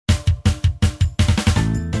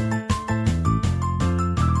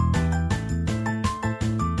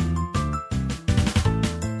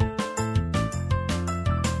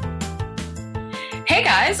Hey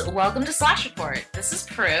guys, welcome to Slash Report. This is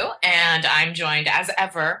Prue, and I'm joined as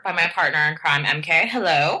ever by my partner in crime, MK.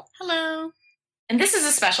 Hello. Hello. And this is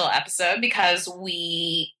a special episode because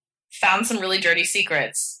we found some really dirty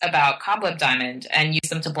secrets about Cobweb Diamond and used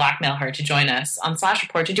them to blackmail her to join us on Slash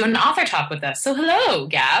Report to do an author talk with us. So hello,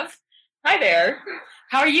 Gav. Hi there.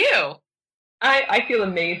 How are you? I feel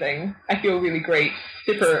amazing. I feel really great.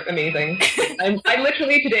 Super amazing. I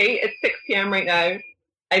literally today, it's 6 p.m. right now,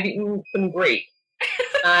 I've eaten some grapes.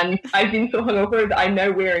 And I've been so hungover that I'm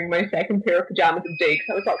now wearing my second pair of pajamas of the day because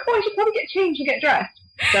I was like, oh, I should probably get changed and get dressed.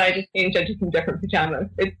 So I just changed into some different pajamas.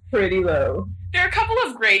 It's pretty low. There are a couple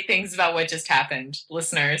of great things about what just happened,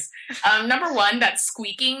 listeners. Number one, that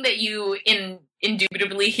squeaking that you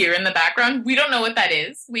indubitably hear in the background, we don't know what that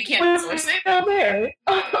is. We can't source it. Still there.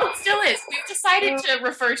 It still is. We've decided to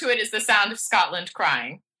refer to it as the sound of Scotland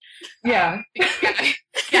crying. Yeah.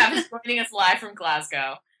 Gav is joining us live from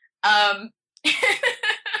Glasgow.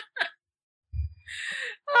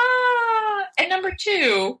 And number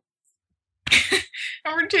two,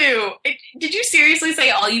 did you seriously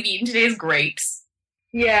say all you've eaten today is grapes?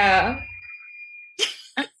 Yeah.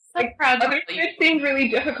 I'm so proud of you. It seemed really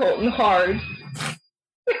difficult and hard.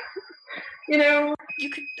 You know?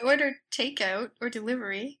 You could order takeout or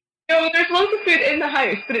delivery. No, there's loads of food in the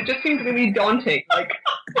house, but it just seems really daunting. Like,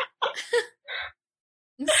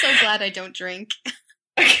 I'm so glad I don't drink.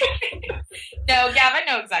 No, Gav, I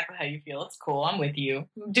know exactly how you feel. It's cool. I'm with you.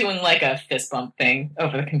 I'm doing like a fist bump thing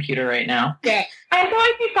over the computer right now. Yeah. I thought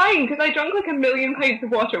I'd be fine because I drank like 1 million pints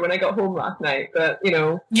of water when I got home last night, but, you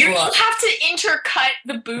know. You have to intercut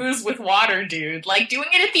the booze with water, dude. Like, doing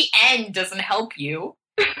it at the end doesn't help you.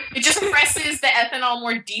 It just presses the ethanol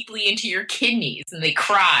more deeply into your kidneys, and they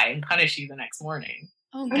cry and punish you the next morning.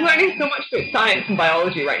 Oh, God. I'm learning so much about science and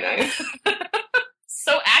biology right now.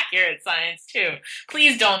 So accurate science, too.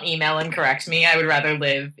 Please don't email and correct me. I would rather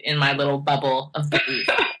live in my little bubble of belief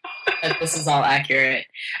that this is all accurate.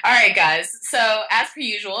 All right, guys. So, as per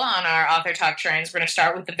usual on our author talk trains, we're going to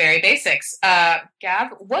start with the very basics.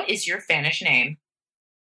 Gav, what is your Fanish name?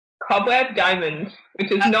 Cobweb Diamond,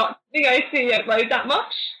 which is not something I say out loud that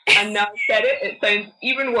much. And now I've said it, it sounds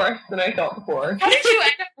even worse than I thought before. How did you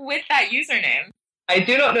end up with that username? I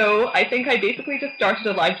do not know. I think I basically just started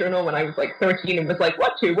a live journal when I was like 13 and was like,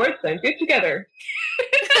 what two words sound good together?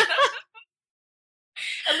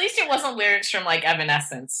 At least it wasn't lyrics from like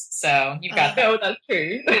Evanescence, so you've got that. No, that's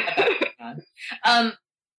true.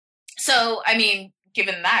 So, I mean,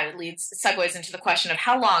 given that, it segues into the question of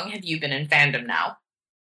how long have you been in fandom now?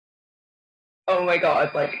 Oh my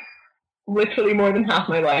god, like literally more than half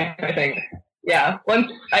my life, I think. Yeah, once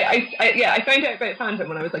I found out about fandom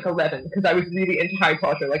when I was like 11 because I was really into Harry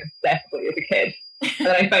Potter, like obsessively as a kid. And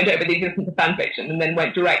then I found out about the existence of fanfiction, and then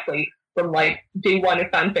went directly from like day one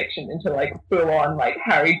of fanfiction into like full on like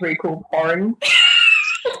Harry Draco porn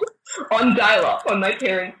on dial-up on my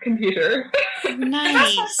parents' computer.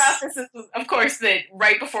 Nice. The best part about this is, of course, that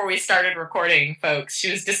right before we started recording, folks,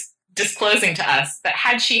 she was disclosing to us that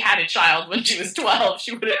had she had a child when she was 12,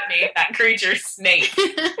 she would have named that creature Snape.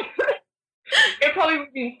 It probably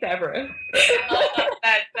would be Severus.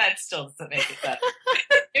 That still doesn't make it better.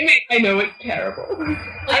 I know, it's terrible.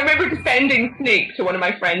 I remember defending Snape to one of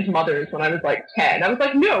my friend's mothers when I was like 10. I was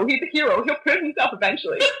like, no, he's a hero. He'll prove himself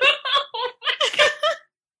eventually.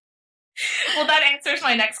 Well, that answers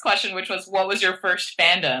my next question, which was, what was your first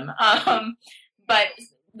fandom? But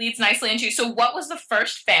leads nicely into, so what was the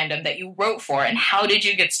first fandom that you wrote for, and how did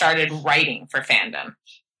you get started writing for fandom?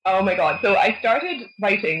 Oh my god. So I started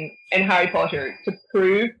writing in Harry Potter to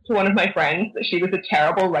prove to one of my friends that she was a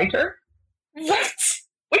terrible writer. What?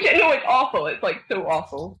 Which, no, it's awful. It's like so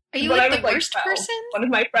awful. Are you when like I the was, worst 12, person? One of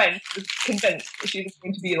my friends was convinced that she was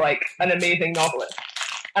going to be like an amazing novelist.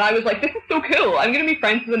 And I was like, this is so cool. I'm going to be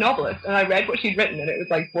friends with a novelist. And I read what she'd written and it was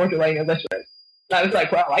like borderline illiterate. And I was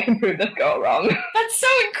like, well, I can prove this girl wrong. That's so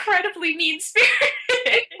incredibly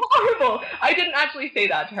mean-spirited. Horrible. I didn't actually say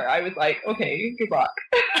that to her. I was like, okay, good luck.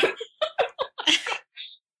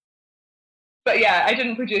 But yeah, I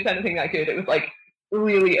didn't produce anything that good. It was like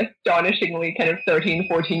really astonishingly kind of 13,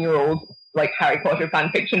 14-year-old like Harry Potter fan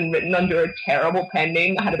fiction written under a terrible pen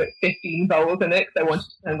name that had about 15 vowels in it because I wanted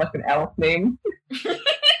to sound like an elf name.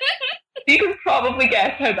 You can probably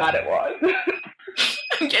guess how bad it was.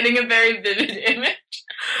 I'm getting a very vivid image.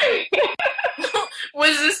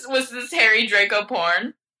 Was this Harry Draco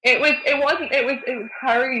porn? It was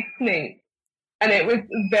Harry Snape. And it was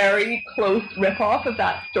a very close ripoff of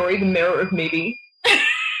that story, The Mirror of Maybe.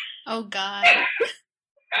 Oh god.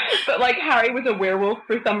 But like Harry was a werewolf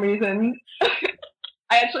for some reason.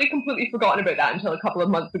 I actually completely forgotten about that until a couple of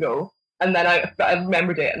months ago. and then I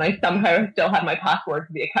remembered it, and I somehow still had my password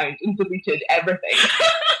for the account and deleted everything.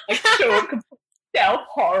 Like, so complete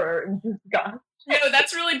self-horror and disgust. No,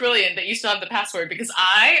 that's really brilliant that you still have the password, because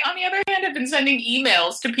I, on the other hand, have been sending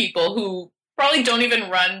emails to people who probably don't even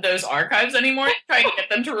run those archives anymore to try and get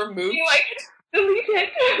them to remove. You like, delete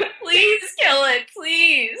it. Please kill it,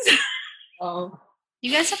 please. Oh.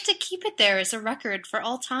 You guys have to keep it there as a record for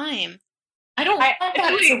all time. I don't want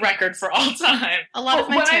that as a record for all time. A lot of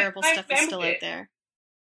my when terrible I stuff is still remembered out there.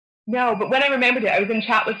 No, but when I remembered it, I was in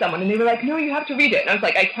chat with someone, and they were like, no, you have to read it. And I was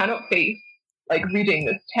like, I cannot face, like, reading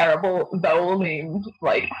this terrible, vowel-named,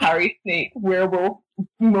 like, Harry Snape werewolf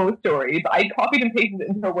emo story. But I copied and pasted it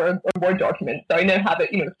into a Word document, so I now have it,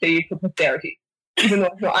 saved for posterity. Even though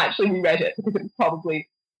I've not actually reread it, because it would probably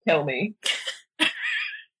kill me.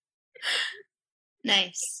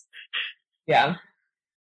 Nice. Yeah.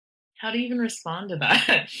 How do you even respond to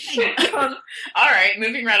that? All right,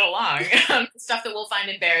 moving right along. Stuff that we'll find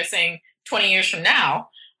embarrassing 20 years from now.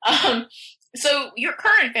 So your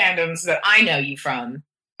current fandoms that I know you from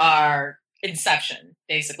are Inception,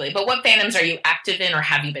 basically. But what fandoms are you active in, or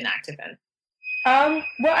have you been active in? Well,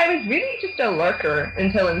 I was really just a lurker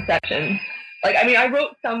until Inception. Like, I mean, I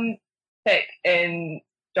wrote some fic in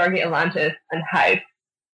Stargate Atlantis and House,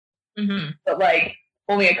 but, like,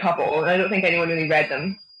 only a couple, and I don't think anyone really read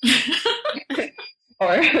them.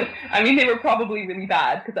 Or, I mean, they were probably really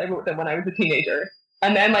bad, because I wrote them when I was a teenager.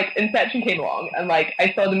 And then, like, Inception came along, and, like,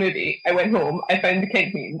 I saw the movie, I went home, I found the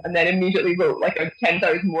kink meme, and then immediately wrote, like, a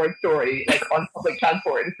 10,000 word story, like, on public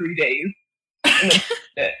transport in 3 days.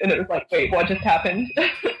 And it was like, wait, what just happened?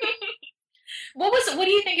 What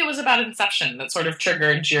do you think it was about Inception that sort of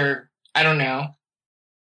triggered your, I don't know,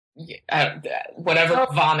 whatever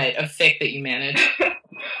vomit of fic that you managed?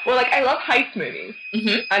 Well, like, I love heist movies.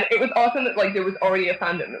 And it was awesome that, like, there was already a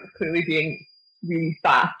fandom that was clearly being really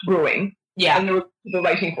fast growing. Yeah. And there were people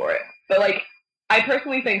writing for it. But, like, I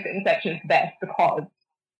personally think that Inception is the best because,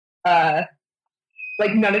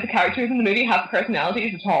 like, none of the characters in the movie have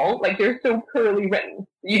personalities at all. Like, they're so poorly written.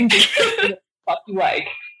 You can just what you like.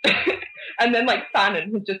 And then, like,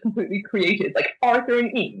 Fanon has just completely created, like, Arthur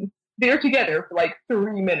and Eve. They're together for, like,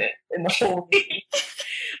 3 minutes in the whole movie.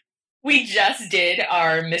 We just did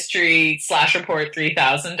our Mystery Slash Report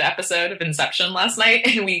 3000 episode of Inception last night,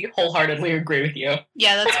 and we wholeheartedly agree with you.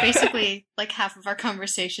 Yeah, that's basically, like, half of our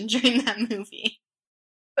conversation during that movie.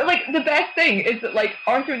 But, like, the best thing is that, like,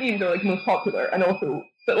 Arthur and Eve are, like, most popular, and also,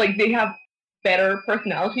 but, like, they have better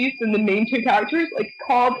personalities than the main two characters, like,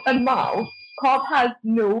 Cobb and Mal. Cobb has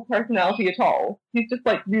no personality at all. He's just,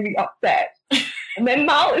 like, really upset. And then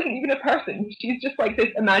Mal isn't even a person. She's just, like, this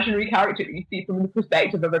imaginary character that you see from the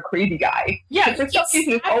perspective of a crazy guy. Yeah, for some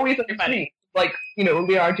reason, it's always on the screen. Like,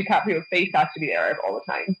 Leonardo DiCaprio's face has to be there all the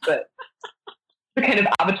time. But the kind of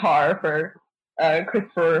avatar for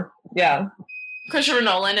Christopher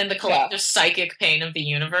Nolan and the collective psychic pain of the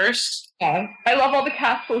universe. Yeah. I love all the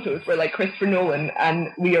cast photos where, like, Christopher Nolan and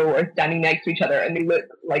Leo are standing next to each other and they look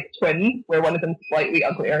like twins, where one of them's slightly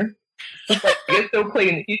uglier. It's, like, it's so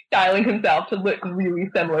plain that he's styling himself to look really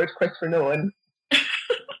similar to Christopher Nolan.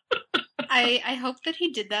 I hope that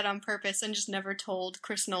he did that on purpose and just never told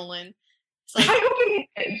Chris Nolan. It's like, I hope he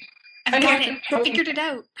did. I've got it. I figured it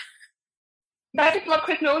out. I just love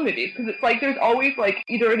Chris Nolan movies because it's like there's always like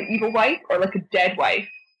either an evil wife or like a dead wife,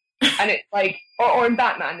 and it's like or in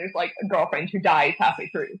Batman there's like a girlfriend who dies halfway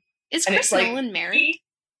through. Is and Chris Nolan married?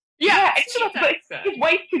 Yeah, but his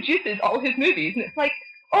wife produces all his movies, and it's like,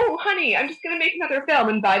 oh honey, I'm just gonna make another film,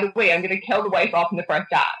 and by the way, I'm gonna kill the wife off in the first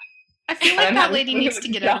act. I feel like that lady needs to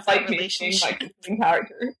get out of that relationship.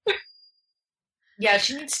 Character. Yeah,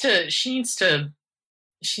 she needs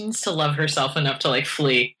to love herself enough to like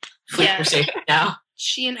flee for safety now.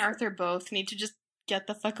 She and Arthur both need to just get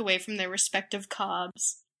the fuck away from their respective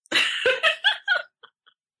Cobbs.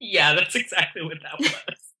 Yeah, that's exactly what that was.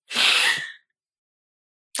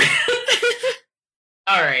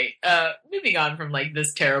 All right, moving on from like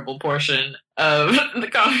this terrible portion of the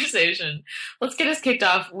conversation, let's get us kicked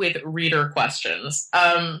off with reader questions.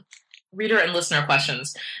 Reader and listener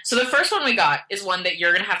questions. So the first one we got is one that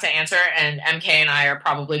you're going to have to answer, and MK and I are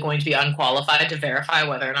probably going to be unqualified to verify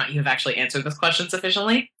whether or not you have actually answered this question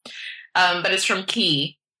sufficiently. But it's from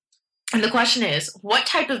Key. And the question is, what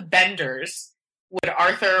type of benders would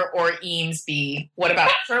Arthur or Eames be? What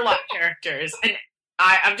about Sherlock characters? And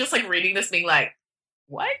I'm just like reading this being like,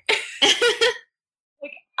 what?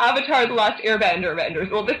 Like Avatar The Last Airbender vendors.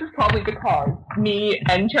 Well, this is probably because me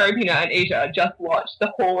and Cherubina and Asia just watched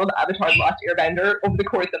the whole of Avatar The Last Airbender over the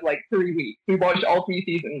course of like 3 weeks. We watched all 3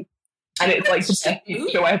 seasons. And it's like the best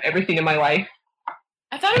TV show I've ever seen in my life.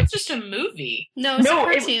 I thought it was just a movie. No, it's a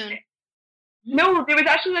cartoon. No, there was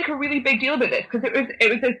actually like a really big deal about this because it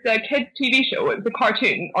was this kids TV show. It was a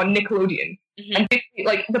cartoon on Nickelodeon, and basically,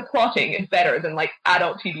 like the plotting is better than like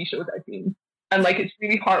adult TV shows I've seen, and like it's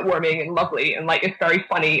really heartwarming and lovely, and like it's very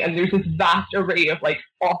funny, and there's this vast array of like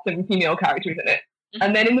awesome female characters in it.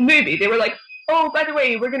 And then in the movie, they were like, "Oh, by the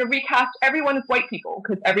way, we're going to recast everyone as white people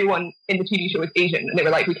because everyone in the TV show is Asian," and they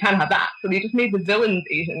were like, "We can't have that," so they just made the villains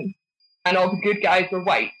Asian. And all the good guys were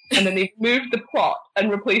white, and then they moved the plot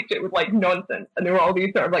and replaced it with like nonsense, and there were all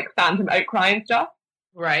these sort of like fandom outcry and stuff.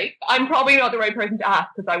 Right. I'm probably not the right person to ask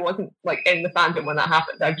because I wasn't like in the fandom when that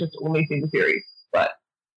happened. I've just only seen the series, but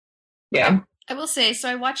yeah. I will say, so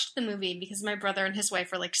I watched the movie because my brother and his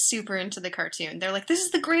wife are like super into the cartoon. They're like, "This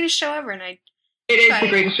is the greatest show ever," and it is the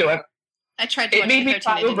greatest show ever. I tried to watch the cartoon. It made me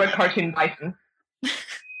cry over a cartoon bison.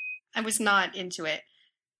 I was not into it,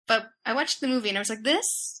 but I watched the movie and I was like,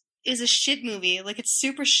 "This is a shit movie. Like, it's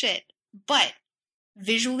super shit, but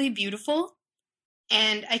visually beautiful."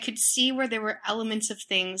 And I could see where there were elements of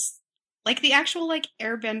things, like the actual, like,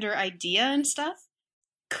 airbender idea and stuff,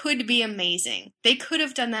 could be amazing. They could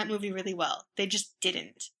have done that movie really well. They just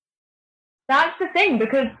didn't. That's the thing,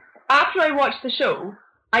 because after I watched the show,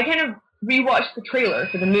 I kind of rewatched the trailer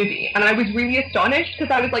for the movie, and I was really astonished,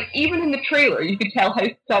 because I was like, even in the trailer, you could tell how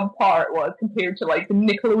subpar it was compared to, like, the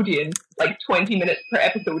Nickelodeon, like, 20 minutes per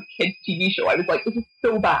episode kids TV show. I was like, this is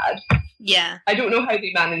so bad. Yeah. I don't know how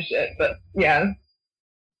they managed it, but yeah.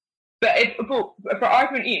 But for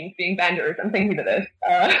Arthur and Ian being benders, I'm thinking about this.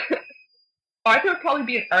 Arthur would probably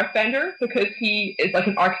be an earthbender, because he is, like,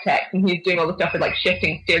 an architect, and he's doing all the stuff with, like,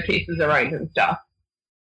 shifting staircases around and stuff.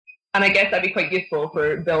 And I guess that'd be quite useful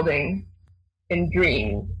for building in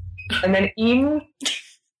dreams. And then Ian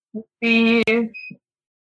would be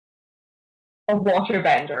a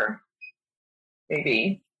waterbender,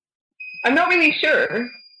 maybe. I'm not really sure.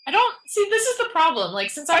 I don't see. This is the problem.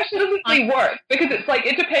 Like, since Actually, it doesn't really work because it's like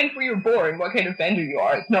it depends where you're born, what kind of bender you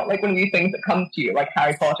are. It's not like one of these things that comes to you like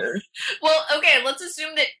Harry Potter. Well, okay, let's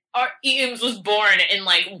assume that Eames was born in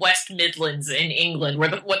like West Midlands in England.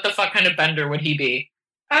 What the fuck kind of bender would he be?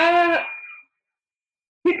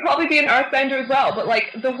 He'd probably be an earthbender as well, but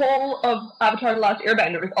like the whole of Avatar: The Last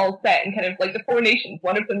Airbender is all set in kind of like the four nations.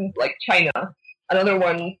 One of them is like China, another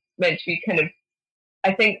one's meant to be kind of,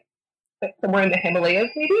 I think, like somewhere in the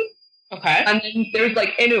Himalayas maybe. Okay. And then there's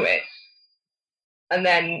like Inuit, and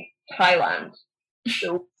then Thailand.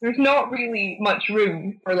 So there's not really much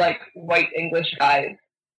room for like white English guys.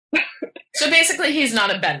 So basically, he's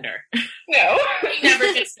not a bender. No. He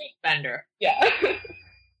never gets to be a bender. Yeah.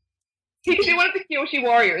 He could be one of the Kyoshi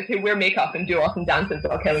warriors who wear makeup and do awesome dances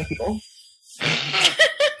while killing people.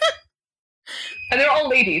 And they're all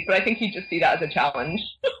ladies, but I think he'd just see that as a challenge.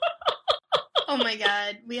 Oh my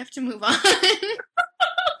god, we have to move on.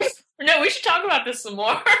 No, we should talk about this some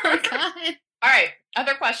more. Oh god. Alright,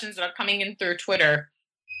 other questions that are coming in through Twitter.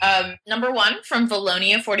 Number 1 from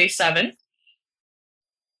Valonia47.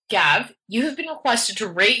 Gav, you have been requested to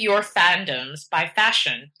rate your fandoms by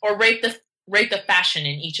fashion, or rate the fashion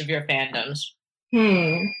in each of your fandoms.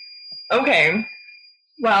 Okay.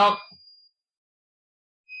 Well,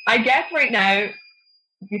 I guess right now,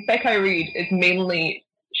 the fic I read is mainly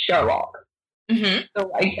Sherlock. Mm-hmm. So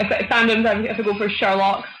like, fandoms, I have to go for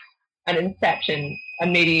Sherlock and Inception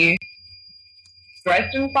and maybe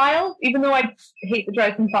Dresden Files, even though I hate the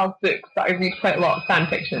Dresden Files books, but I read quite a lot of fan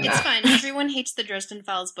fiction in It's that. fine. Everyone hates the Dresden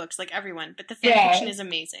Files books, like everyone, but the fan fiction is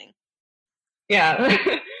amazing. Yeah.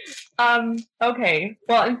 Okay.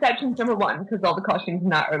 Well, Inception's number 1 because all the costumes in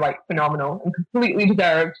that are like phenomenal and completely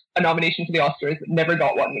deserved a nomination for the Oscars, but never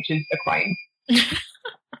got one, which is a crime.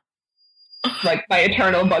 Like my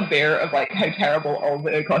eternal bugbear of like how terrible all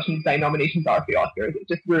the costume design nominations are for the Oscars. It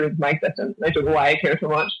just ruins my existence. I don't know why I care so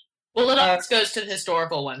much. Well, it always goes to the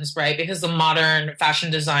historical ones, right? Because the modern fashion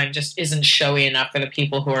design just isn't showy enough for the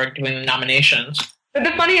people who are doing the nominations. But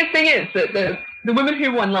the funniest thing is that the woman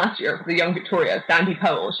who won last year for the Young Victoria, Sandy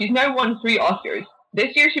Powell, she's now won 3 Oscars.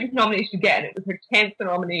 This year she was nominated again. It was her 10th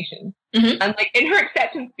nomination. Mm-hmm. And like in her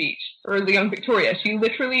acceptance speech for the Young Victoria, she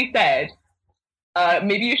literally said,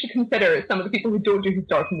 maybe you should consider some of the people who don't do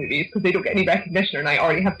historical movies because they don't get any recognition, and I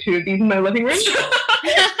already have 2 of these in my living room. And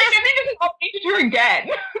then they just nominated her again.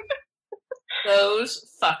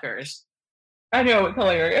 Those fuckers. I know, it's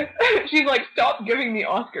hilarious. She's like, stop giving me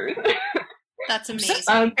Oscars. That's amazing.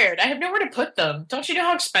 So weird. I have nowhere to put them. Don't you know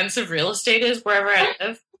how expensive real estate is wherever I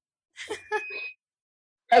live?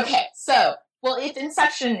 Okay, so, well, if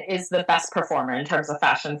Inception is the best performer in terms of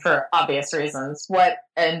fashion for obvious reasons, what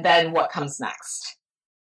comes next?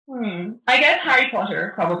 I guess Harry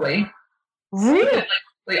Potter, probably. Really?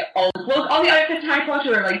 Like all the outfits in Harry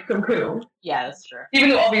Potter are like so cool. Yeah, that's true. Even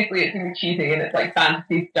though obviously it's really cheesy and it's like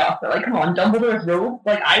fantasy stuff, but like come on, Dumbledore's robe.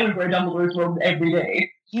 Like I would wear Dumbledore's robe every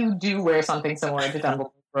day. You do wear something similar to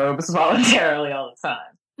Dumbledore's robes voluntarily all the time.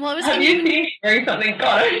 Well, Have you seen me wearing something?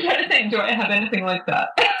 God, I'm trying to think. Do I have anything like that?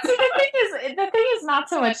 So the thing is not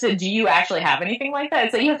so much that do you actually have anything like that,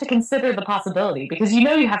 it's that you have to consider the possibility because you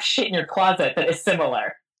know you have shit in your closet that is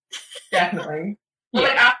similar. Definitely. Yeah. But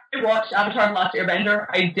like after I watched Avatar: The Last Airbender,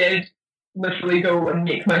 I did literally go and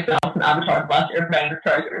make myself an Avatar: The Last Airbender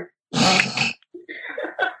trousers.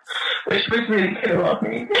 Which was really cool of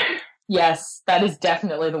me. Yes, that is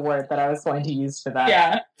definitely the word that I was going to use for that.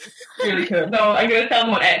 Yeah, really cool. No, I'm going to sell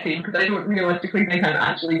them on Etsy because I don't realistically think I'm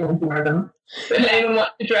actually going to wear them. But if anyone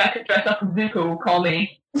wants to dress up as Zuko, call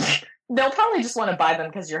me. They'll probably just want to buy them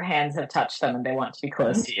because your hands have touched them and they want to be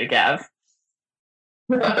close to you, Gav.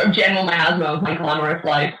 That's general miasma of my glamorous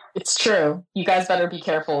life. It's true. You guys better be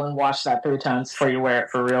careful and wash that Boutons before you wear it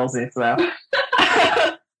for realsies, though.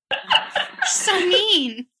 So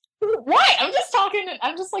mean. What? I'm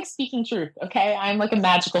just like speaking truth, okay? I'm like a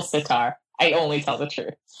magical sitar. I only tell the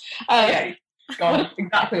truth. Okay. God,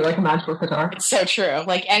 exactly like a magical sitar. It's so true.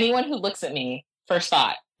 Like anyone who looks at me, first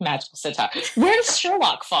thought, magical sitar. Where does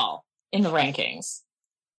Sherlock fall in the rankings?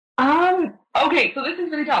 Okay, so this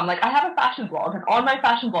is really dumb. Like, I have a fashion blog, and on my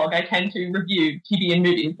fashion blog, I tend to review TV and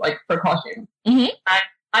movies, like, for costumes. Mm-hmm. And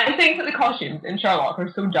I think that the costumes in Sherlock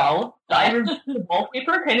are so dull that I reviewed the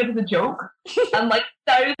wallpaper kind of as a joke, and, like,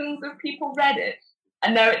 thousands of people read it.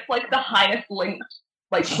 And now it's, like, the highest linked,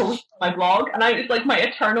 like, post on my blog, and it's, like, my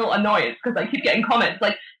eternal annoyance, because I keep getting comments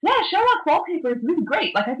like, yeah, Sherlock wallpaper is really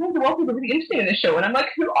great. Like, I think the wallpaper is really interesting in this show, and I'm like,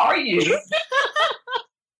 who are you?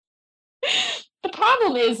 The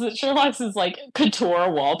problem is that Sherlock's is like couture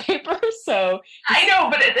wallpaper, so I know,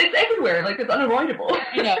 but it's everywhere. Like it's unavoidable.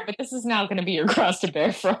 You know, but this is now going to be your cross to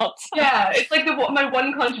bear for all time. Yeah, it's like my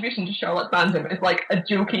one contribution to Sherlock fandom is like a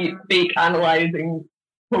jokey, fake analyzing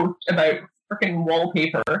post about freaking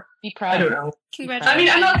wallpaper. Be proud. I don't know. Congratulations. I mean,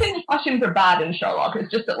 I'm not saying the costumes are bad in Sherlock.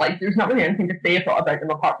 It's just that like there's not really anything to say about them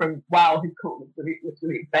apart from wow, his coat was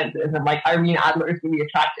really expensive, and like Irene Adler is really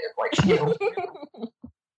attractive. Like you know.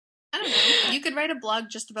 I don't know. You could write a blog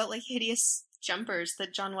just about like hideous jumpers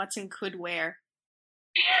that John Watson could wear.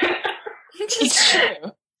 It's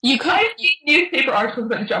true. You could. I've seen newspaper articles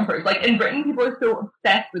about the jumpers. Like in Britain, people are so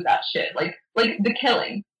obsessed with that shit. Like The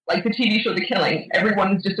Killing, like the TV show The Killing.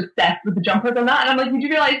 Everyone is just obsessed with the jumpers on that. And I'm like, did you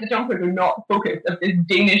realize the jumpers are not the focus of this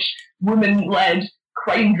Danish woman-led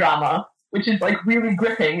crime drama, which is like really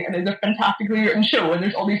gripping and is a fantastically written show. And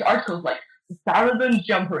there's all these articles like Sarabon's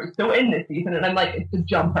jumper is so in this season, and I'm like, it's a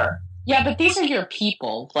jumper. Yeah, but these are your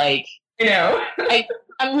people. Like, you know,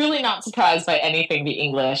 I'm really not surprised by anything the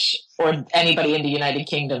English or anybody in the United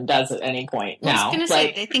Kingdom does at any point now. I was gonna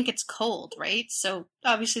say they think it's cold, right? So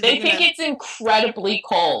obviously they think it's incredibly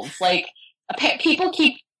cold. Like I keep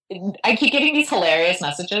getting these hilarious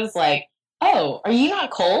messages like, oh, are you not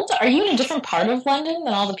cold? Are you in a different part of London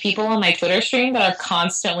than all the people on my Twitter stream that are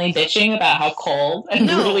constantly bitching about how cold and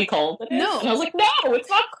really cold it is? No. And I was like, no, it's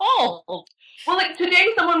not cold. Well, like today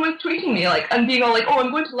someone was tweeting me like and being all like, oh, I'm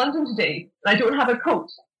going to London today and I don't have a coat.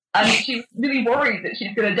 And she's really worried that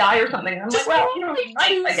she's going to die or something. And I'm like, well, you know, it's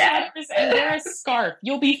nice, I guess. And wear a scarf.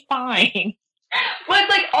 You'll be fine. Well, it's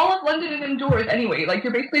like all of London is indoors anyway. Like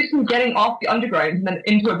you're basically just getting off the underground and then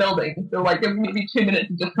into a building. So like there's maybe 2 minutes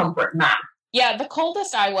of discomfort max. Yeah, the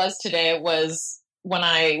coldest I was today was when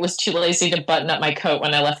I was too lazy to button up my coat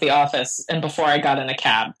when I left the office and before I got in a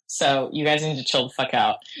cab. So you guys need to chill the fuck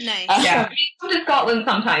out. Nice. Yeah. We go to Scotland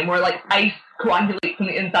sometime where like ice coagulates from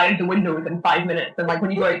the inside of the windows in 5 minutes, and like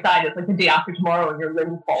when you go outside it's like the day after tomorrow and your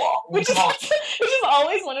limbs fall off. Which is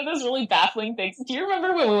always one of those really baffling things. Do you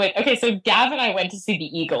remember when we went, okay, so Gav and I went to see the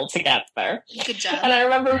Eagle together. Good job. And I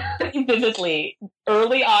remember really vividly,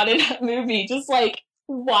 early on in that movie, just like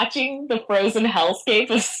watching the frozen hellscape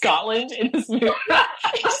of Scotland in this movie.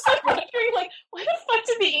 Just like wondering, like, why the fuck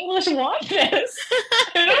did the English want this?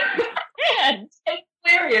 I don't understand. It's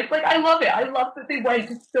hilarious. Like, I love it. I love that they went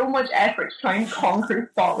to so much effort to try and conquer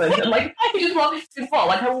Scotland. And, like, I just love it as well.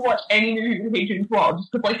 Like, I will watch any movie with Hadrian's Wall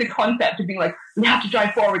just because, like, the concept of being like, we have to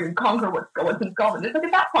drive forward and conquer what's in Scotland. It's like,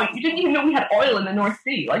 at that point, you didn't even know we had oil in the North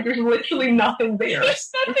Sea. Like, there's literally nothing there. There's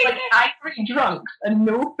nothing it's, like, angry drunks and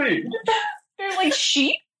no food. There's, like,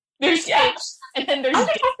 sheep. There's fish. And then there's... I don't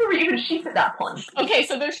think there were even sheep at that point. Okay,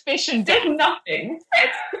 so there's fish and... There's nothing.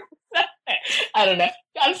 I don't know.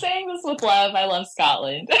 I'm saying this with love. I love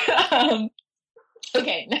Scotland.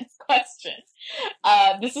 Okay, next question.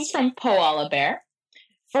 This is from Koala Bear.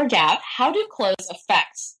 for Gav, how do clothes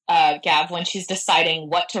affect Gav when she's deciding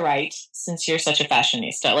what to write, since you're such a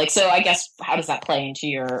fashionista? Like, so I guess, how does that play into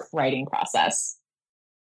your writing process?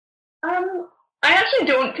 I actually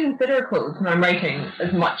don't consider clothes when I'm writing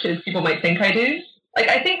as much as people might think I do. Like,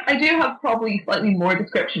 I think I do have probably slightly more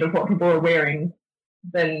description of what people are wearing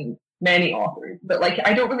than many authors, but like,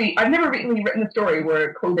 I've never really written a story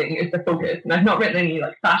where clothing is the focus, and I've not written any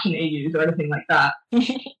like fashion AUs or anything like that.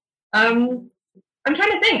 I'm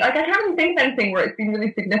trying to think. Like, I can't really think of anything where it's been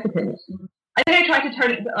really significant. I think I try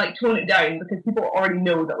to tone it down, because people already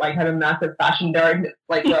know that like I'm a massive fashion nerd. And it's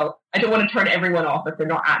like, well, I don't want to turn everyone off if they're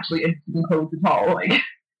not actually interested in clothes at all. Like,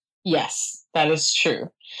 yes, that is true.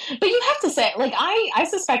 But you have to say, like, I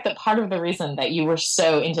suspect that part of the reason that you were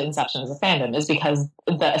so into Inception as a fandom is because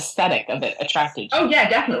the aesthetic of it attracted you. Oh yeah,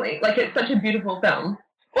 definitely. Like, it's such a beautiful film.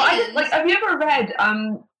 Well, have you ever read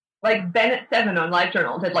like Bennett Seven on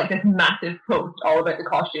LiveJournal did like this massive post all about the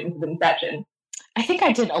costumes of Inception? I think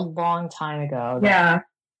I did a long time ago. Yeah,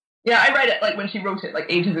 I read it like when she wrote it like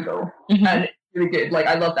ages ago, and it's really good. Like,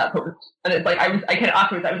 I love that post, and it's like I kind of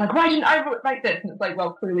afterwards I was like, why didn't I write this? And it's like,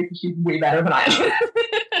 well, clearly because she's way better than I am.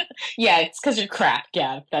 Yeah, it's because you're crap.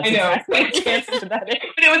 Yeah, that's I know. Exactly the answer to that. But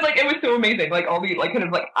it was so amazing. Like, all the like kind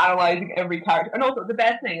of like analyzing every character, and also the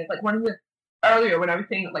best thing is like one of the earlier when I was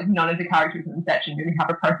saying that like none of the characters in Inception really have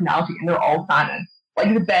a personality and they're all fanon.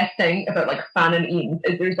 Like, the best thing about like fanon eames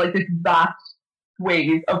is there's like this vast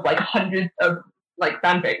wave of like hundreds of like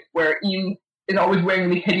fanfics where Eames is always wearing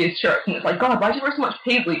really hideous shirts, and it's like, God, why do you wear so much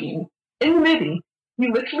paisley, Eames? In the movie,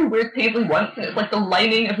 he literally wears paisley once, and it's like the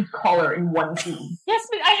lining of his collar in one scene. Yes,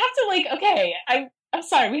 but I have to like, okay, I'm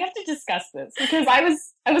sorry, we have to discuss this, because I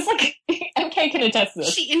was like, MK can attest to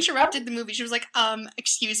this. She interrupted the movie. She was like,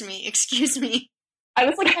 excuse me. I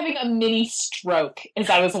was like having a mini stroke as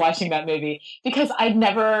I was watching that movie, because I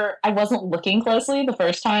wasn't looking closely the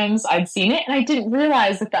first times I'd seen it, and I didn't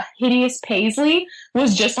realize that the hideous paisley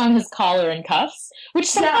was just on his collar and cuffs, which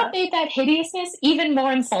somehow made that hideousness even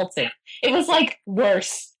more insulting. It was like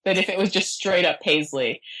worse than if it was just straight up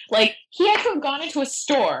paisley. Like, he had to have gone into a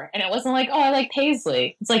store, and it wasn't like, oh, I like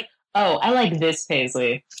paisley. It's like, oh, I like this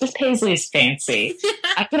paisley. This paisley is fancy.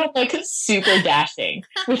 I could look super dashing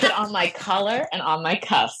with it on my collar and on my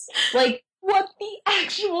cuffs. Like, what the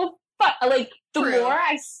actual fuck? Like, the True. more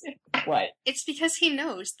what? It's because he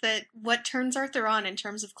knows that what turns Arthur on in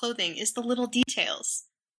terms of clothing is the little details.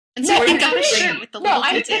 And so he got a shirt with the little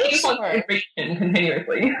details.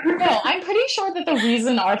 Continuously. No, I'm pretty sure that the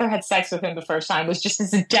reason Arthur had sex with him the first time was just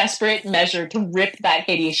as a desperate measure to rip that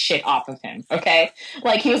hideous shit off of him, okay?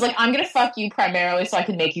 Like, he was like, I'm gonna fuck you primarily so I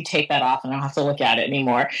can make you take that off and I don't have to look at it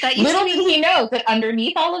anymore. Little did he know that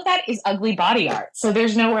underneath all of that is ugly body art, so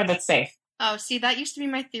there's nowhere that's safe. Oh, see, that used to be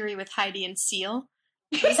my theory with Heidi and Seal.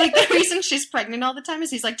 It was like, the reason she's pregnant all the time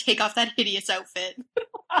is he's like, take off that hideous outfit.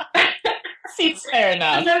 Seems fair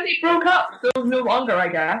enough. And then they broke up, so no longer, I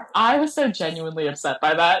guess. I was so genuinely upset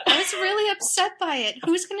by that. I was really upset by it.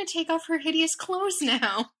 Who's going to take off her hideous clothes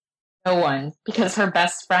now? No one, because her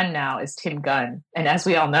best friend now is Tim Gunn. And as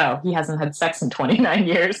we all know, he hasn't had sex in 29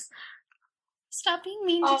 years. Stop being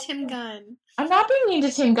mean to Tim Gunn. I'm not being mean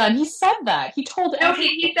to Tim Gunn. He said that. He told No,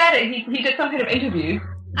 he said it. He did some kind of interview.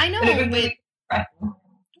 I know, But but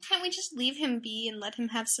can't we just leave him be and let him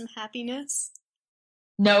have some happiness?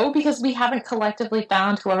 No, because we haven't collectively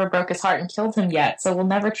found whoever broke his heart and killed him yet, so we'll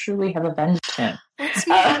never truly have avenged him. Let's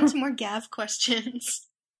move on to more Gav questions.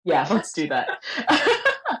 Yeah, let's do that.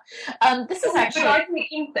 This is actually... Regarding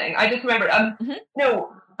the Eames thing, I just remembered,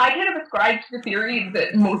 no, I kind of ascribe to the theory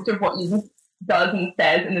that most of what Eames does and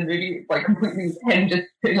says in the movie is like completely him just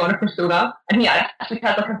putting on a persona, and he actually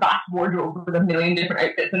has like a vast wardrobe with a million different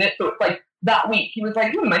outfits in it, so it's like that week he was like,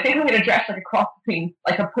 I think I'm going to dress like a cross between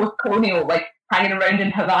like a post-colonial, like hanging around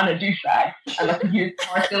in Havana douchebag and like a used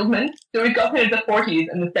car salesman. So we've got kind of the 40s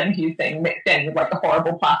and the 70s thing mixed in with like the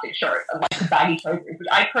horrible plastic shirt and like the baggy trousers, which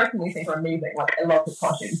I personally think are amazing. Like, I love his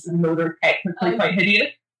costumes, even though they're technically quite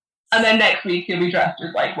hideous. And then next week he'll be dressed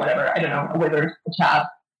as like whatever, I don't know, a wizard, a chav,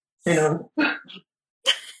 who knows.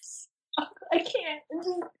 I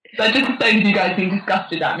can't. That just sounds you guys being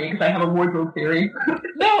disgusted at me because I have a wardrobe theory.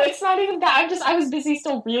 No, it's not even that. I was busy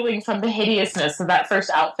still reeling from the hideousness of that first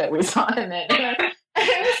outfit we saw in it. I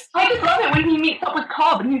just love it when he meets up with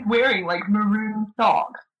Cobb and he's wearing like maroon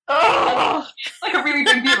socks. Oh, It's like a really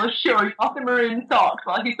big deal. Sure, he's got the maroon socks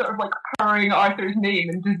while he's sort of like purring Arthur's name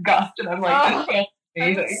in disgust, and I'm like, this is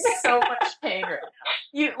amazing. I'm so much pain right now.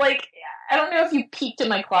 You like, I don't know if you peeked in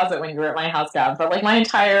my closet when you were at my house, Gab, but like my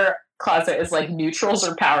entire closet is like neutrals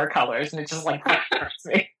or power colors, and it just like hurts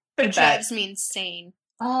me. It drives me insane.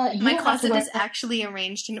 My closet is actually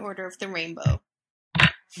arranged in order of the rainbow.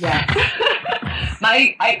 Yeah.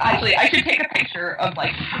 I should take a picture of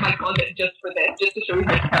like my closet just for this, just to show you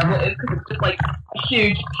how terrible it is, because it's just like a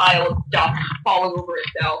huge pile of stuff falling over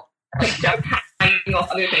itself, like stuff hanging off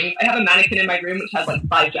other things. I have a mannequin in my room which has like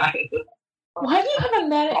 5 jackets. Why do you have a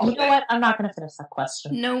mannequin? You know what? I'm not going to finish that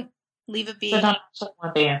question. Nope. Leave it be. I don't actually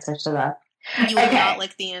want the answer to that. You will not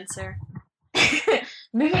like the answer.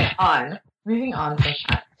 Moving on from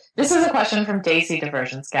that. This is a question from Daisy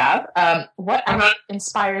Diversion Scab. What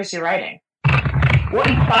inspires your writing? What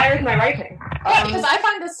inspires my writing? Yeah, because I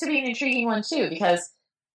find this to be an intriguing one too, because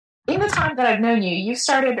in the time that I've known you, you've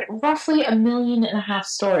started roughly 1.5 million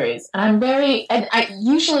stories. And very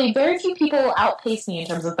few people outpace me in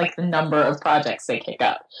terms of like the number of projects they kick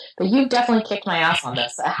up. But you've definitely kicked my ass on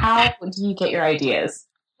this. How do you get your ideas?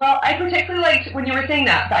 Well, I particularly liked when you were saying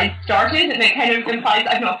that I started, and it kind of implies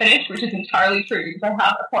I've not finished, which is entirely true, because I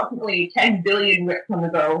have approximately 10 billion rips on the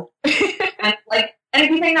go. And if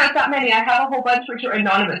you think that's that many, I have a whole bunch which are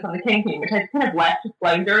anonymous on the King Team, which I kind of left to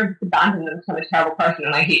flounder and just abandoned them because I'm a terrible person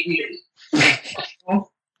and I hate readers. So,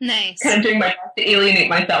 nice. Kind of doing my best to alienate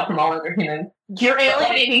myself from all other humans. You're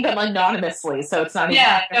alienating them anonymously, so it's not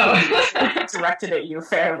even directed at you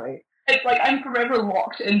fairly. It's like I'm forever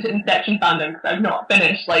locked into Inception fandom because I've not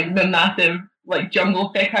finished like the massive like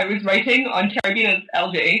jungle fic I was writing on Caribbean's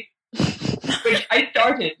LJ, which I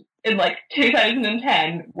started in like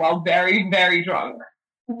 2010 while very, very drunk.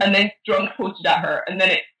 And then drunk posted at her, and then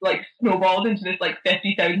it like snowballed into this like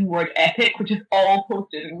 50,000 word epic, which is all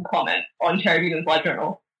posted in comments on Caribbean's Live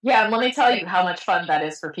Journal. Yeah, and let me tell you how much fun that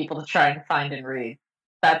is for people to try and find and read.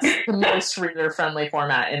 That's the most reader-friendly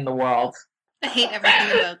format in the world. I hate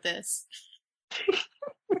everything about this.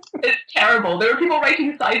 It's terrible. There were people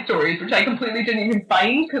writing side stories, which I completely didn't even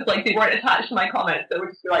find, because like they weren't attached to my comments. They would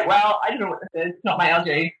just be like, well, I don't know what this is. It's not my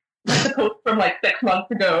LJ. It's a post from like 6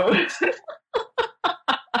 months ago.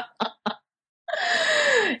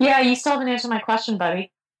 Yeah, you still haven't answered my question,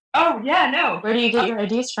 buddy. Oh, yeah, no. Where do you get your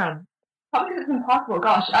ideas from? Probably because it's impossible.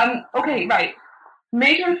 Gosh. Okay, right.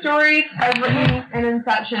 Major stories I've written in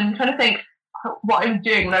Inception. I'm trying to think what I was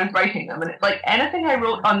doing when I was writing them. And it's like anything I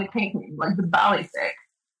wrote on the King Team, like the ballet fic,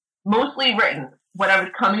 mostly written when I was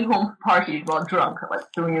coming home from parties while drunk at like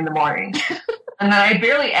 3 in the morning. And then I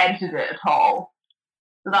barely edited it at all.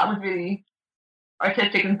 So that was really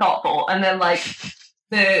artistic and thoughtful. And then like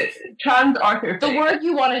the trans Arthur the word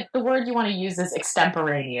you want to use is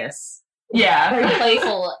extemporaneous. Yeah. Very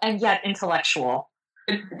playful and yet intellectual.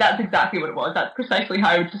 That's exactly what it was. That's precisely how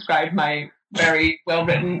I would describe my very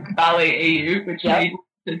well-written ballet AU, which made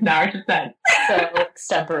this narrative sense. So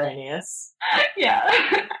extemporaneous. Yeah.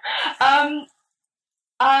 And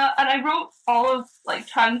I wrote all of like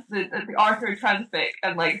the Arthur trans fic,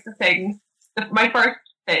 and like the thing. My first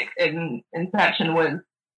fic in Inception was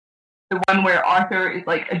the one where Arthur is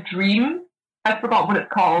like a dream. I forgot what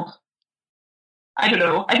it's called. I don't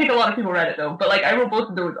know. I think a lot of people read it though. But like I wrote both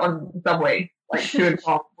of those on the subway, like to and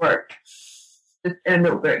from work, just in a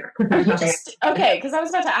notebook. Okay, because I was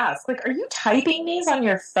about to ask, like, are you typing these on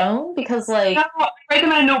your phone? Because like, no, I write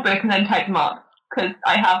them in a notebook and then type them up. Because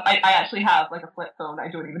I actually have like a flip phone. I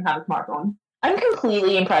don't even have a smartphone. I'm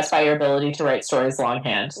completely impressed by your ability to write stories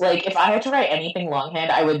longhand. Like, if I had to write anything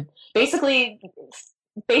longhand, I would basically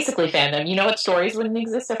fandom. You know what stories wouldn't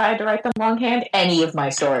exist if I had to write them longhand? Any of my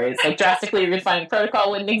stories. Like, Drastically Redefining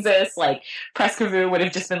Protocol wouldn't exist. Like, Presque would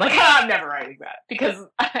have just been like, I'm never writing that. Because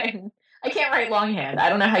I can't write longhand. I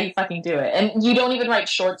don't know how you fucking do it. And you don't even write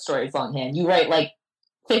short stories longhand. You write, like,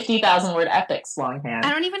 50,000 word epics longhand.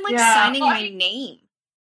 I don't even like signing my name.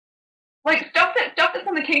 Like stuff that's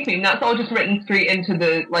on the King Team, that's all just written straight into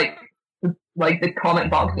the the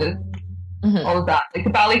comment boxes. Mm-hmm. All of that. Like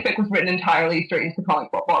the ballet fic was written entirely straight into the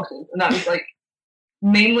comic book boxes, and that was like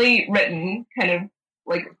mainly written kind of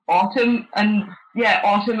like autumn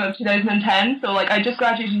of 2010. So like I just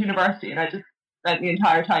graduated university, and I just spent the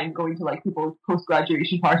entire time going to like people's post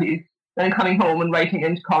graduation parties, then coming home and writing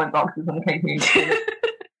into comment boxes on the King Team.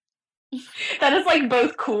 That is like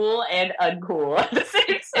both cool and uncool at the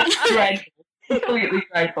same time. Dreadful. Completely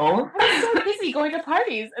dreadful. I'm so busy going to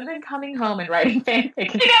parties and then coming home and writing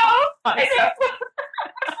fanfic. I know.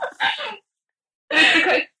 It's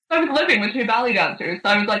because I was living with 2 ballet dancers, so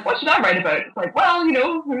I was like, what should I write about? It's like, well,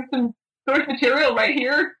 there's some source material right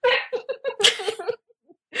here.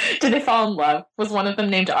 Did they fall in love? Was one of them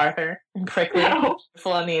named Arthur and prickly and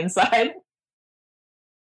beautiful on the inside?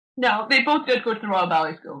 No, they both did go to the Royal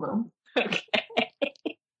Ballet School, though. Okay.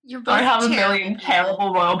 I have a million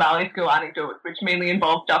terrible Royal Ballet School anecdotes, which mainly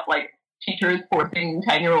involve stuff like teachers forcing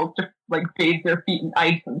 10-year-olds to like bathe their feet in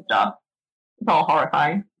ice and stuff. It's all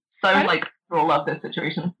horrifying. So I would love this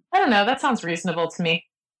situation. I don't know. That sounds reasonable to me.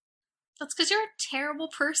 That's because you're a terrible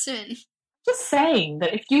person. Just saying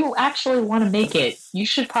that if you actually want to make it, you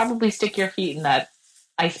should probably stick your feet in that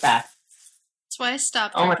ice bath. That's why I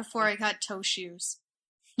stopped Oh right my- before I got toe shoes.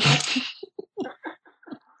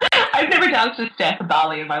 I've never danced a step of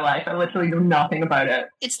ballet in my life. I literally know nothing about it.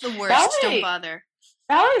 It's the worst. Ballet- Don't bother.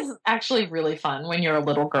 Ballet is actually really fun when you're a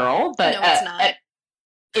little girl, but No, it's not.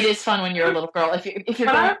 it is fun when you're a little girl. If you're But going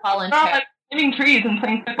I to fall into like climbing trees and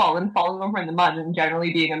playing football and falling over in the mud and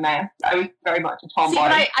generally being a mess. I was very much a tomboy. See,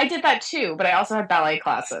 but I did that too, but I also had ballet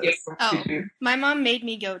classes. Yes, Oh. me too. My mom made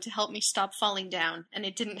me go to help me stop falling down, and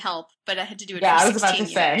it didn't help, but I had to do it Yeah, for I was about 16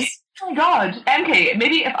 to say. years. Oh my god. MK,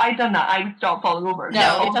 maybe if I'd done that, I would stop falling over.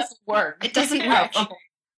 No, it doesn't work. It doesn't Oh, work. okay.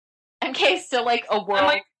 MK is still like a world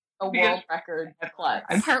like- record at klutz.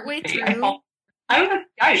 I'm- Partway I through, fall- I was a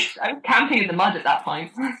scout. I was camping in the mud at that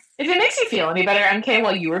point. If it makes you feel any better, MK,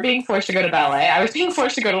 while you were being forced to go to ballet, I was being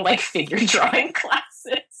forced to go to like figure drawing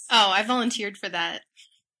classes. I volunteered for that.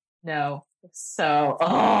 No. So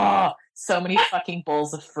many fucking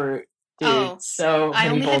bowls of fruit. Dude, Oh, so I many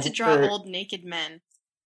only had bowls to of draw fruit. old naked men.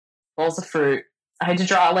 Bowls of fruit. I had to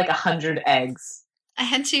draw like 100 eggs. I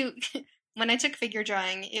had to, when I took figure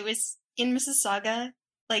drawing, it was in Mississauga,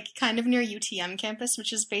 like kind of near UTM campus,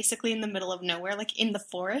 which is basically in the middle of nowhere, like in the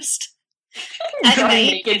forest, At Drawing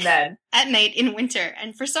night. naked men. at night in winter.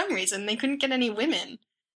 And for some reason, they couldn't get any women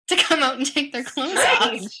to come out and take their clothes off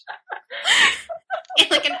Strange. in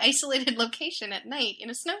like an isolated location at night in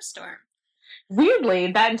a snowstorm. Weirdly,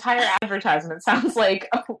 that entire advertisement sounds like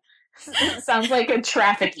a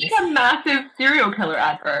trafficking. It's a massive serial killer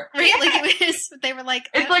advert. Right? Like it was, they were like,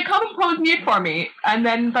 It's like, come and pose nude for me, and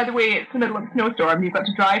then, by the way, it's the middle of a snowstorm, you've got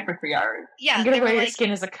to drive for 3 hours. yeah, I'm they gonna were wear your like,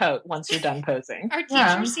 skin as a coat once you're done posing. our teacher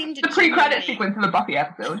Yeah. seemed to The pre-credit genuinely- sequence of a Buffy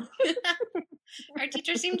episode. Our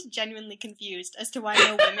teacher seemed genuinely confused as to why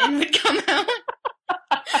no women would come out.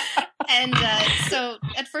 And so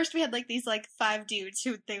at first we had like these like 5 dudes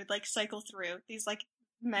who they would like cycle through, these like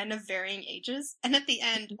men of varying ages, and at the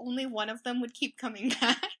end only one of them would keep coming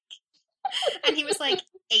back. And he was like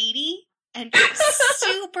 80 and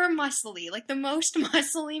super muscly, like the most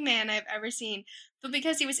muscly man I've ever seen. But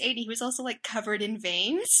because he was 80, he was also like covered in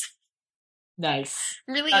veins. Nice.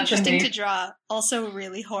 Really That's interesting to amazing. draw, also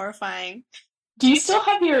really horrifying. Do you still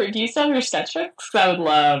have your sketch books? 'Cause I would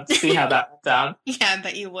love to see how that went down. Yeah, I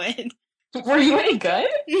bet you would. Were you any good?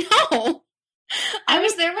 No. I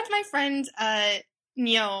was there with my friend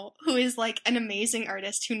Neo, who is like an amazing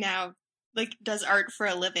artist who now like does art for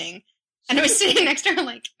a living. And I was sitting next to her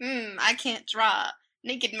like, I can't draw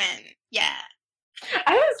naked men. Yeah.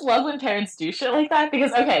 I always love when parents do shit like that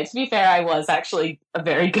because, okay, to be fair, I was actually a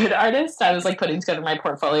very good artist. I was like putting together my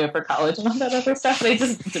portfolio for college and all that other stuff, but I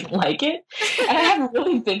just didn't like it. And I have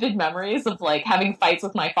really vivid memories of like having fights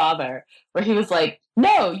with my father where he was like,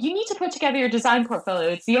 no, you need to put together your design portfolio.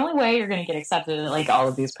 It's the only way you're going to get accepted at like all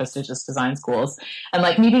of these prestigious design schools. And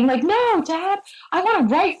like me being like, no, Dad, I want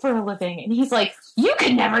to write for a living. And he's like, you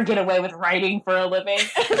can never get away with writing for a living.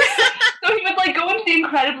 So he would like go into the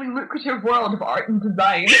incredibly lucrative world of art and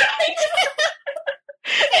design.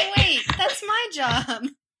 Hey, wait, that's my job.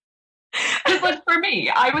 Because like for me,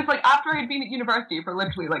 I was like, after I'd been at university for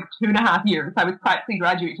literally like 2.5 years, I was practically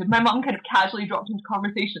graduated. My mom kind of casually dropped into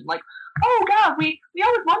conversation like, oh God, we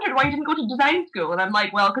always wondered why you didn't go to design school. And I'm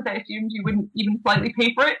like, well, because I assumed you wouldn't even slightly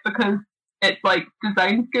pay for it because it's like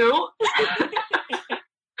design school.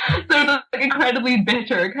 So the like, incredibly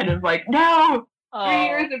bitter kind of like, no, 3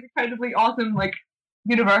 years of incredibly awesome like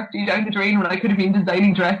university down the drain when I could have been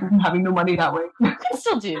designing dresses and having no money that way. You can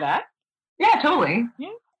still do that. Yeah, totally.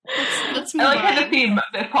 Let's move I like how the on. theme of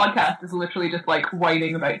this podcast is literally just like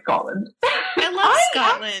whining about Scotland. I love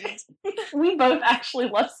Scotland. We both actually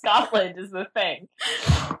love Scotland is the thing.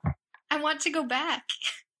 I want to go back.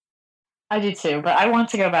 I do too, but I want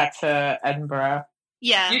to go back to Edinburgh.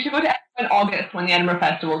 Yeah, You should go to Edinburgh in August when the Edinburgh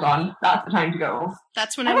Festival's on. That's the time to go.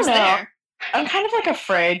 that's when I I was don't know. there. I'm kind of like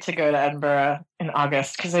afraid to go to Edinburgh in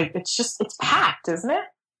August because it's packed, isn't it?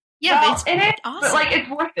 Yeah, Well, but it is, it's awesome. but like it's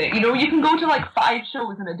worth it. You know, you can go to like 5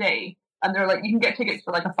 shows in a day, and they're like you can get tickets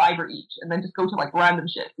for like a $5 each, and then just go to like random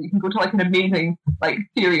shit. You can go to like an amazing like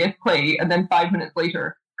serious play, and then 5 minutes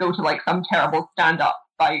later go to like some terrible stand up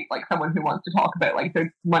by like someone who wants to talk about like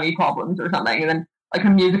their money problems or something, and then like a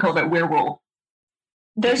musical about werewolves.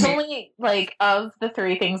 There's Okay. only like of the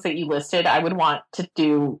 3 things that you listed, I would want to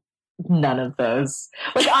do none of those.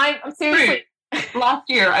 Like I'm seriously. Last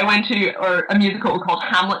year, I went to a musical called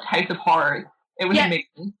Hamlet House of Horrors. It was Yeah.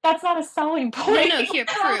 amazing. That's not a selling point. No, here,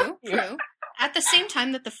 Prue. At the same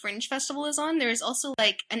time that the Fringe Festival is on, there is also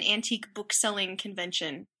like an antique book selling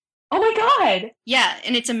convention. Oh my god! Yeah,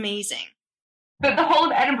 and it's amazing. But the whole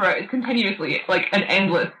of Edinburgh is continuously like an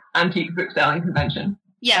endless antique book selling convention.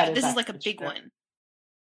 Yeah, That but is this is like a actually big true. one.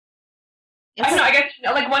 I don't know, I guess,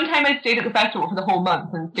 like, one time I stayed at the festival for the whole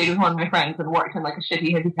month and stayed with one of my friends and worked in, like, a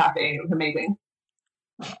shitty hippie cafe, and it was amazing.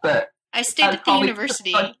 But I stayed at the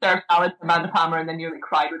university. I served salad to Amanda Palmer and then nearly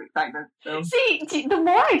cried with excitement, so... See, the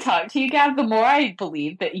more I talk to you, Gav, the more I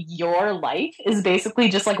believe that your life is basically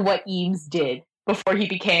just like what Eames did before he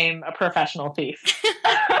became a professional thief.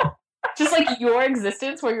 Just like your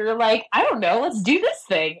existence where you're like, I don't know, let's do this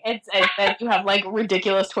thing. And then you have like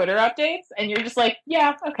ridiculous Twitter updates and you're just like,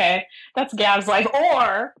 yeah, okay, that's Gav's life.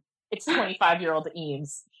 Or it's 25-year-old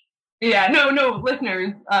Eames. Yeah, no,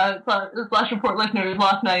 listeners, Slash Report listeners,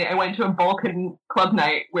 last night I went to a Balkan club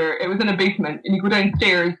night where it was in a basement and you go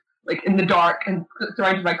downstairs like in the dark and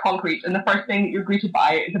surrounded by concrete, and the first thing that you're greeted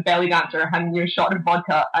by is a belly dancer handing you a shot of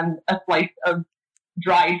vodka and a slice of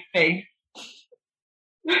dried fig.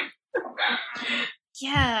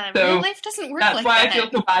 Yeah, So, real life doesn't work That's like why that. I feel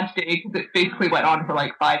so bad today, because it basically went on for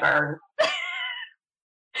like 5 hours.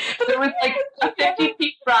 There was like a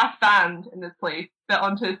 50-piece brass band in this place fit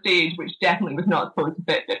onto a stage which definitely was not supposed to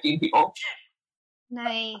fit 15 people.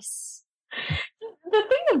 Nice. The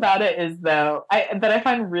thing about it is, though, that I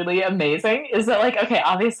find really amazing is that, like, okay,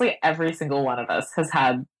 obviously every single one of us has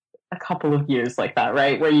had a couple of years like that,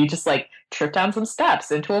 right? Where you just, like, trip down some steps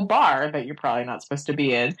into a bar that you're probably not supposed to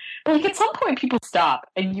be in. But, like, at some point people stop,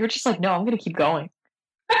 and you're just like, no, I'm going to keep going.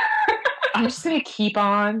 I'm just going to keep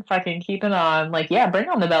on fucking keeping on. Like, yeah, bring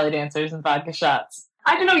on the belly dancers and vodka shots.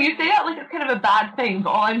 I don't know, you say that like it's kind of a bad thing, but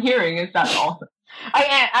all I'm hearing is that's awesome.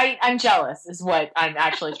 I'm jealous, is what I'm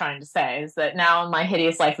actually trying to say. Is that now in my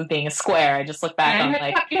hideous life of being a square, I just look back on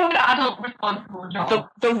like you know, an adult responsible job.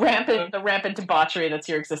 the rampant debauchery that's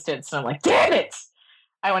your existence, and I'm like, damn it!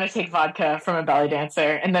 I want to take vodka from a belly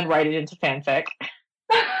dancer and then write it into fanfic.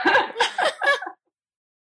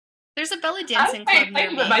 There's a belly dancing I'm club quite near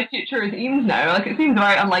excited me. that my future is Eames now. Like, it seems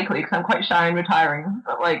very unlikely because I'm quite shy and retiring.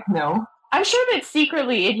 But, like, no. I'm sure that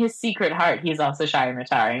secretly, in his secret heart, he's also shy and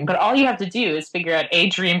retiring. But all you have to do is figure out A,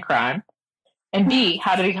 dream crime, and B,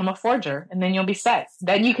 how to become a forger, and then you'll be set.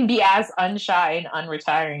 Then you can be as unshy and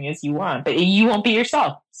unretiring as you want, but you won't be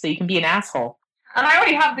yourself, so you can be an asshole. And I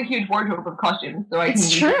already have the huge wardrobe of costumes, so I can It's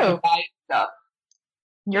true. buy stuff.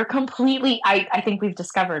 You're completely... I think we've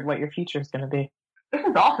discovered what your future is going to be. This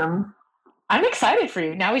is awesome. I'm excited for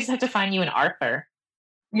you. Now we just have to find you an Arthur.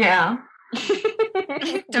 Yeah.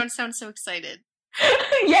 Don't sound so excited.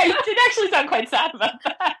 Yeah, you did actually sound quite sad about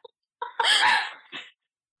that.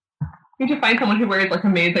 You need to find someone who wears, like,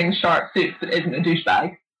 amazing sharp suits but isn't a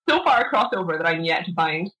douchebag. So far a crossover that I'm yet to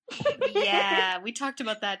find. Yeah, we talked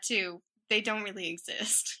about that too. They don't really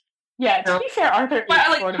exist. Yeah, to be fair, Arthur But is I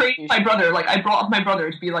like sort of trained my brother. Like, I brought up my brother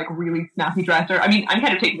to be like a really snappy dresser. I mean, I'm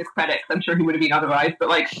kind of taking this credit because I'm sure he would have been otherwise. But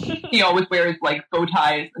like, he always wears like bow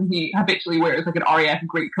ties, and he habitually wears like an RAF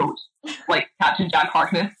greatcoat, like Captain Jack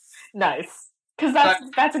Harkness. Nice. Because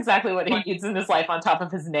that's exactly what he needs in his life on top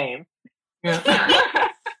of his name. Yeah.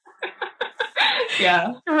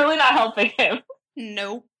 Yeah. You're really not helping him.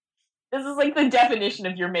 Nope. This is like the definition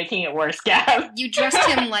of you're making it worse, Gav. You dressed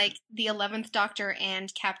him like the 11th Doctor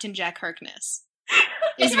and Captain Jack Harkness,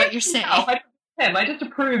 is what you're saying. No, I just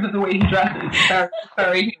approve of the way he dresses. Very,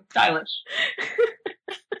 very stylish.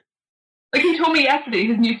 Like, he told me yesterday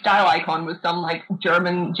his new style icon was some, like,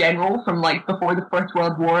 German general from, like, before the First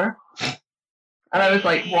World War. And I was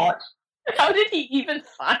like, what? How did he even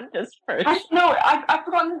find this person? I've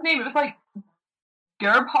forgotten his name. It was, like,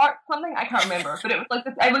 Gerhardt something? I can't remember. But it was, like,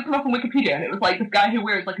 this, I looked him up on Wikipedia, and it was, like, this guy who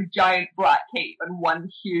wears, like, a giant black cape and one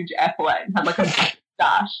huge epaulet and had, like, a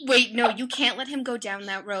mustache. Wait, no, you can't let him go down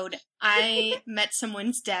that road. I met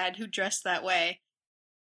someone's dad who dressed that way.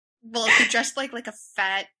 Well, he dressed like a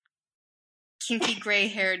fat, kinky,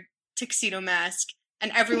 gray-haired tuxedo mask,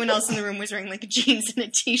 and everyone else in the room was wearing, like, jeans and a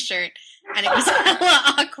t-shirt, and it was hella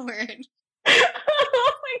awkward.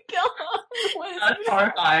 Oh my god! That's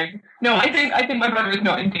horrifying. No, I think my brother is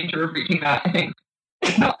not in danger of reaching that. I think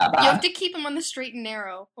it's not that bad. You have to keep him on the straight and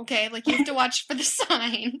narrow, okay? Like, you have to watch for the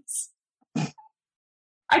signs.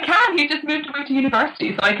 I can't. He just moved away to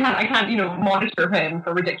university, so I can't, monitor him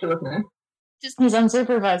for ridiculousness. He's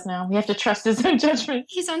unsupervised now. We have to trust his own judgment.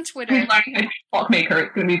 He's on Twitter. He's learning how to be a clockmaker.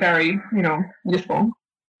 It's going to be very, useful.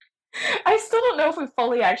 I still don't know if we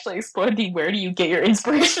fully actually explored the where do you get your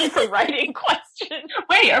inspiration for writing question.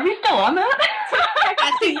 Wait, are we still on that?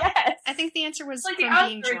 Yes. I think the answer was Like, from the answer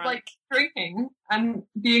being is, drunk. like, drinking and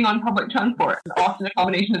being on public transport, and often a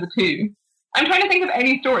combination of the two. I'm trying to think of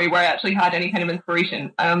any story where I actually had any kind of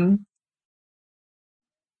inspiration. No,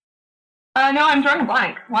 I'm drawing a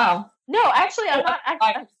blank. Wow. No, actually, I'm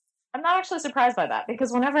not. I'm not actually surprised by that,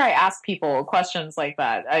 because whenever I ask people questions like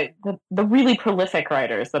that, the really prolific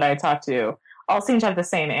writers that I talk to all seem to have the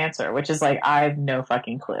same answer, which is like, I have no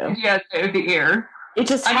fucking clue. Yeah, out of the air. It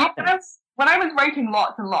just happens. When I was writing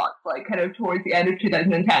lots and lots, like kind of towards the end of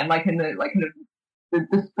 2010, like in the like kind of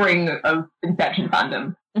the spring of Inception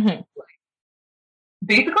fandom,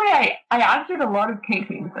 basically I answered a lot of kink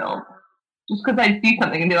scene films just because I'd see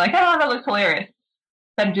something and be like, oh, that looks hilarious.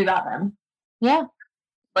 Then do that then. Yeah.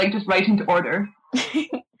 Like just writing to order.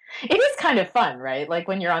 It is kind of fun, right? Like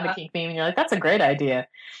when you're on the kink meme and you're like, that's a great idea.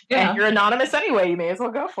 Yeah. And you're anonymous anyway, you may as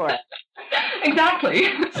well go for it. Exactly.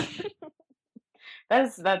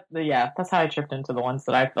 That's how I tripped into the ones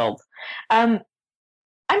that I filled. I'm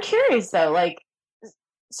curious though, like,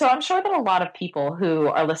 so I'm sure that a lot of people who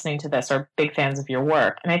are listening to this are big fans of your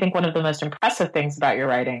work. And I think one of the most impressive things about your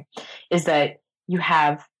writing is that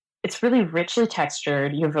it's really richly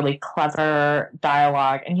textured, you have really clever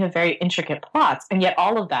dialogue, and you have very intricate plots. And yet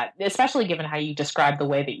all of that, especially given how you describe the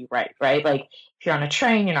way that you write, right? Like if you're on a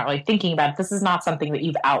train, you're not really thinking about it. This is not something that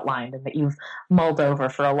you've outlined and that you've mulled over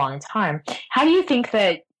for a long time. How do you think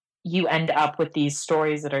that you end up with these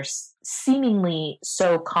stories that are seemingly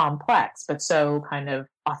so complex, but so kind of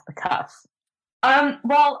off the cuff?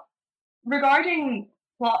 Well, regarding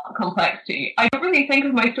plot complexity, I don't really think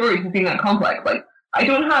of my stories as being that complex. Like, I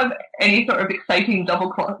don't have any sort of exciting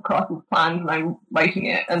double crosses planned when I'm writing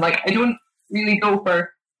it. And, like, I don't really go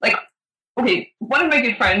for, like, okay, one of my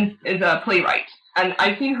good friends is a playwright. And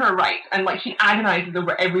I've seen her write. And, like, she agonizes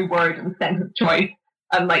over every word and sentence choice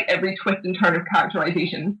and, like, every twist and turn of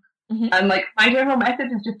characterization. And, like, my general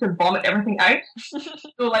method is just to vomit everything out.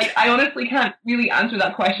 So, like, I honestly can't really answer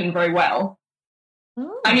that question very well.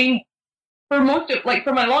 I mean, for most of, like,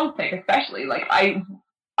 for my long fic especially, like, I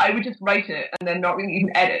would just write it and then not really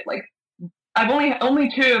even edit. Like, I've only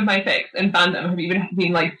 2 of my fics in fandom have even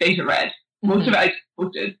been, like, beta read. Most of it I just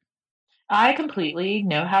posted. I completely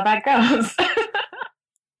know how that goes.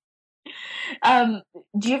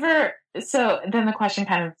 Do you ever, so then the question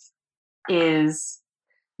kind of is,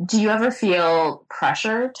 do you ever feel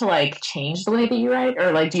pressure to, like, change the way that you write?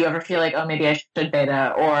 Or, like, do you ever feel like, oh, maybe I should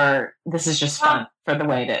beta, or this is just fun for the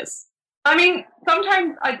way it is? I mean,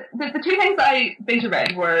 sometimes the 2 things that I beta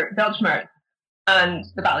read were Weltschmerz and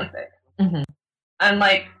the Bally Fic. And,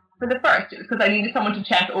 like, for the first, it was because I needed someone to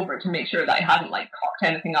check over to make sure that I hadn't, like,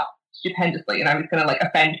 cocked anything up stupendously and I was going to, like,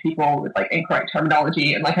 offend people with, like, incorrect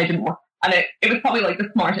terminology, and, like, I didn't want... And it was probably, like, the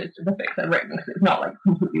smartest of the fics I've written, because it's not, like,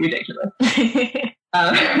 completely ridiculous.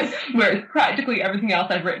 Whereas practically everything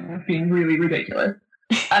else I've written has been really ridiculous.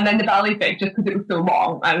 And then the Bally Fic, just because it was so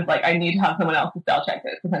long, I was like, I need to have someone else to spell check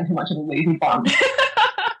this because I'm too much of a lazy bum.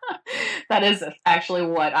 That is actually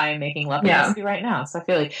what I am making love to right now. So I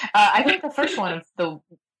feel like I think the first one of the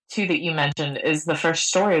 2 that you mentioned is the first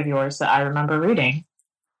story of yours that I remember reading.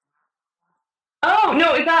 Oh,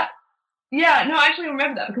 no, is that... Yeah, no, I actually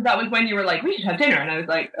remember that because that was when you were like, we should have dinner. And I was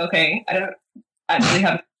like, okay, I don't actually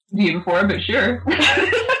have to you before, but sure.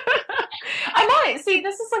 See,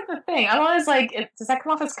 this is like the thing. I'm always like, does that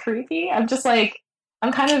come off as creepy? I'm just like,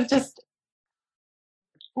 I'm kind of just...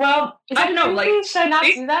 Well, I don't know, like... Should I not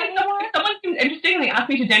do that anymore? If someone seems interesting and they ask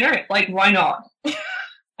me to dinner, it's like, why not?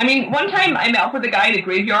 I mean, one time I met up with a guy at a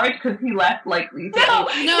graveyard because he left, like...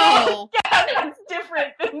 No! Yeah, that's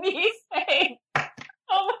different than me saying...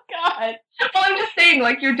 Oh my god. Well, I'm just saying,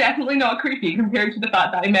 like, you're definitely not creepy compared to the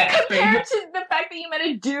fact that I met a stranger. Compared to the fact that you met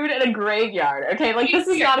a dude at a graveyard, okay? Like, this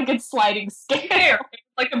is not a good sliding scale.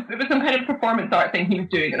 Like, it was some kind of performance art thing he was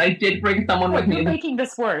doing, and I did bring someone with me. You're making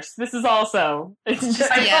this worse. This is also... It's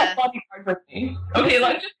just... I brought bodyguard with me. Okay,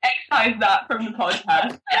 let's just excise that from the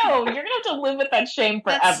podcast. No, you're gonna have to live with that shame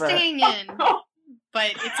forever. That's staying in.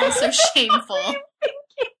 But it's also shameful.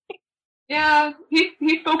 Yeah,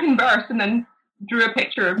 he spoke in verse, and then drew a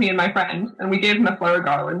picture of me and my friend, and we gave him a flower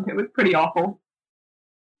garland. It was pretty awful.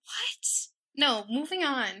 What? No, moving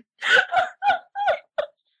on.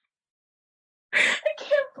 I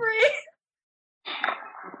can't breathe.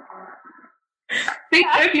 See,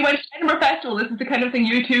 if you went to Edinburgh Festival, this is the kind of thing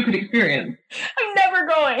you 2 could experience. I'm never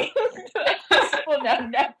going to that festival now,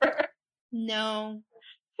 never. No.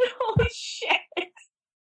 Holy shit.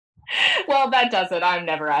 Well, that does it. I'm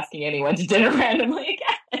never asking anyone to dinner randomly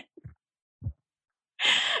again.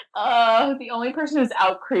 The only person who's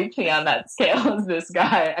out creeped me on that scale is this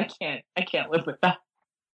guy. I can't live with that.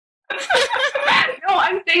 No,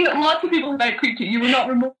 I'm saying that lots of people have out creeped you. You were not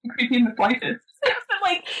remotely creepy in the slightest. But,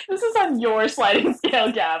 like, this is on your sliding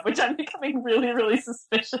scale, Gab, which I'm becoming really, really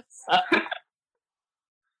suspicious of.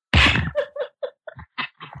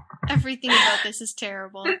 Everything about this is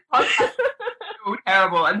terrible. so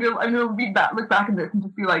terrible. I'm gonna look back at this and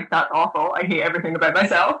just be like, that's awful. I hate everything about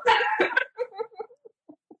myself.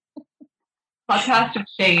 Podcast of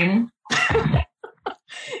shame.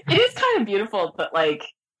 It is kind of beautiful that like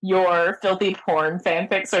your filthy porn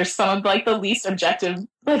fanfics are some of like the least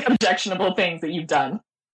objectionable things that you've done.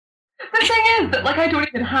 The thing is that like I don't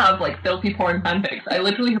even have like filthy porn fanfics. I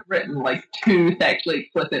literally have written like 2 sexually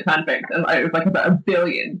explicit fanfics, and I was like about 1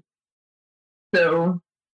 billion. So,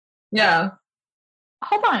 yeah.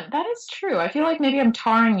 Hold on, that is true. I feel like maybe I'm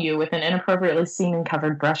tarring you with an inappropriately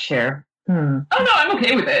semen-covered brush here. Oh no, I'm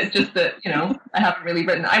okay with it. It's just that, you know, I haven't really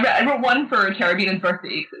written. I wrote one for Cherubina's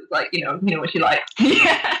birthday because, like, you know what she likes.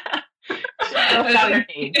 Yeah. Like,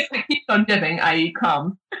 it keeps on giving, i.e.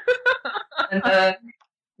 cum. And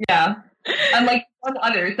yeah, and like one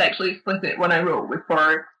other sexually explicit one I wrote was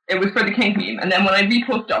for the kink meme, and then when I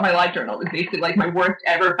reposted it on my live journal, it was basically like my worst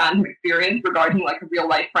ever fandom experience regarding like a real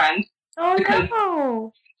life friend. Oh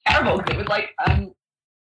no! Terrible, because it was like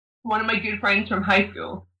one of my good friends from high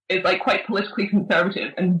school is like quite politically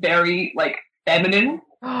conservative and very like feminine,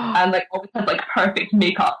 and like always has like perfect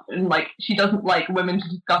makeup, and like she doesn't like women to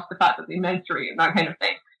discuss the fact that they menstruate and that kind of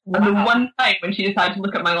thing. Wow. And the one time when she decided to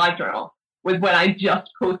look at my live journal was when I just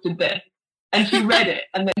posted this, and she read it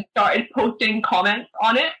and then started posting comments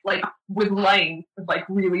on it, like with lines of like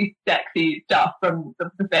really sexy stuff from the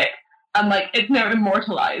fic. And like it's now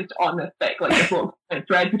immortalized on this fic, like this little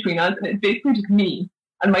thread between us, and it's basically just me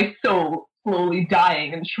and my soul slowly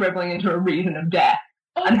dying and shriveling into a raisin of death,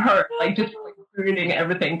 and her like just like ruining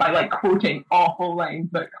everything by like quoting awful lines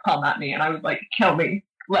that come at me, and I was like, kill me,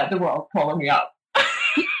 let the world swallow me up.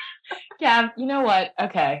 Yeah, you know what?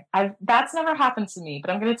 Okay, that's never happened to me,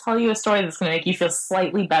 but I'm going to tell you a story that's going to make you feel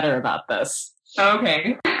slightly better about this.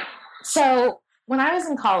 Okay. So, when I was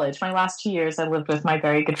in college, my last 2 years, I lived with my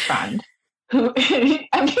very good friend, who,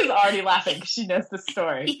 I'm just already laughing because she knows the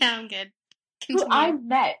story. Yeah, I'm good. Continue. Who I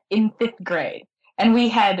met in 5th grade, and we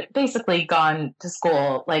had basically gone to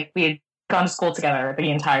school, like, we had gone to school together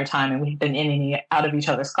the entire time, and we had been in and out of each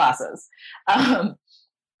other's classes.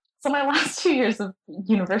 So my last 2 years of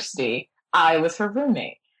university, I was her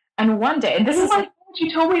roommate. And one day, and this is like,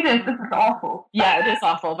 you told me this is awful. Yeah, it is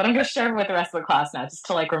awful, but I'm going to share it with the rest of the class now, just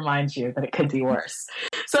to like remind you that it could be worse.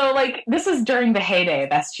 So like, this is during the heyday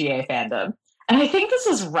of SGA fandom. And I think this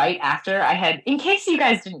is right after I had, in case you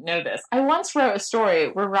guys didn't know this, I once wrote a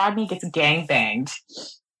story where Rodney gets gangbanged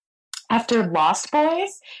after Lost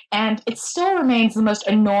Boys, and it still remains the most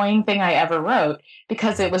annoying thing I ever wrote,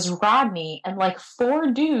 because it was Rodney and like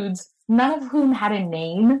 4 dudes, none of whom had a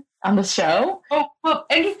name on the show. Oh, well,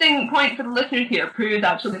 interesting point for the listeners here. Prue is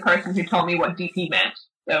actually the person who told me what DP meant,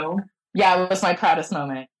 so... Yeah, it was my proudest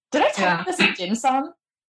moment. Did I tell you this in Dim Sum?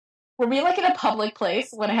 Were we like in a public place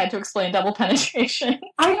when I had to explain double penetration?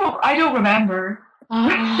 I don't remember.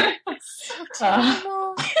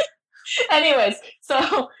 Anyways,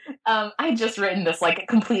 so I had just written this like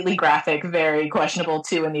completely graphic, very questionable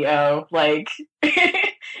 2 in the O, like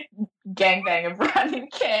gangbang of Rodney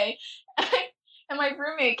K. And my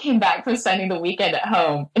roommate came back from spending the weekend at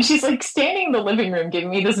home, and she's like standing in the living room giving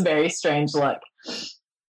me this very strange look.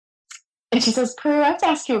 And she says, Prue, I have to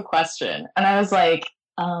ask you a question. And I was like,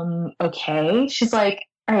 okay. She's like,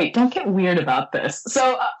 all right, don't get weird about this.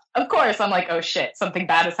 So, of course, I'm like, oh shit, something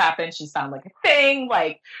bad has happened. She's found like a thing,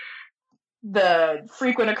 like the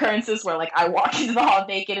frequent occurrences where like I walk into the hall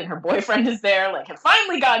naked and her boyfriend is there, like have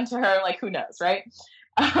finally gotten to her, like who knows, right?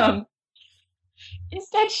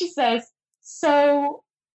 Instead, she says, so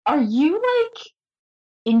are you like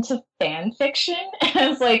into fan fiction? And I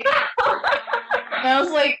was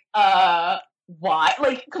like, why?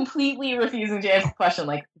 Like completely refusing to answer the question,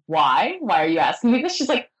 like, why? Why are you asking me this? She's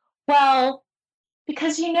like, well,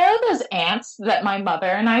 because you know those aunts that my mother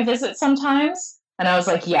and I visit sometimes? And I was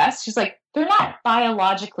like, yes. She's like, they're not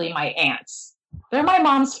biologically my aunts. They're my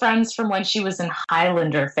mom's friends from when she was in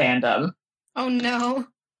Highlander fandom. Oh no.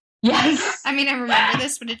 Yes. I mean, I remember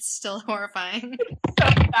this, but it's still horrifying. It's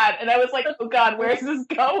so bad. And I was like, oh God, where is this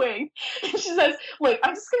going? And she says, look,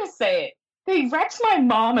 I'm just going to say it. They wrecked my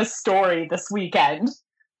mom a story this weekend.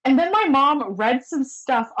 And then my mom read some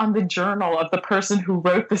stuff on the journal of the person who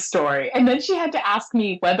wrote the story. And then she had to ask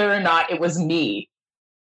me whether or not it was me.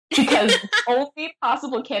 Because only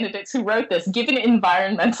possible candidates who wrote this, given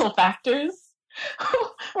environmental factors,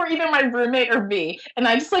 were either my roommate or me. And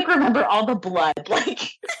I just like remember all the blood.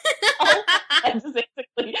 Like, all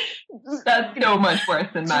basically. That's so much worse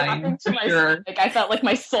than mine. For sure. Like, I felt like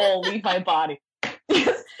my soul leave my body.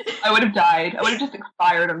 I would have died. I would have just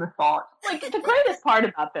expired on the thought. Like, the greatest part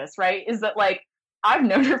about this, right, is that, like, I've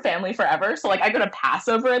known her family forever, so like I go to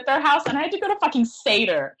Passover at their house, and I had to go to fucking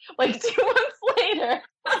Seder like 2 months later.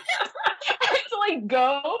 I had to like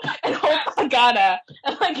go and hold Haggadah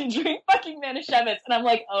and like drink fucking Manischewitz, and I'm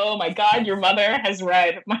like, oh my god, your mother has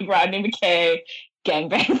read my Rodney McKay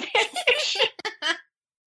gangbang fanfiction.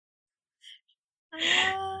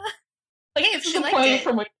 Like, hey, if this she is the liked point it.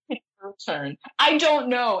 from which people return. I don't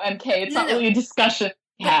know, MK. It's No, not no. really a discussion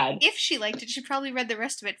we had. If she liked it, she probably read the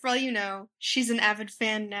rest of it. For all you know, she's an avid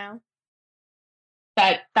fan now.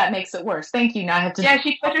 That makes it worse. Thank you. Now I have to. Yeah,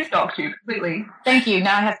 she Twitter stalked you completely. Thank you.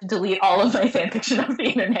 Now I have to delete all of my fanfiction off the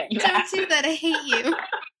internet. You Don't have do that. I hate you.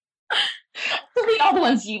 delete all the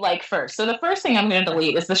ones you like first. So the first thing I'm going to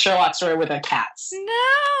delete is the Sherlock story with the cats.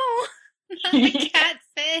 No, not the cat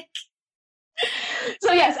fic.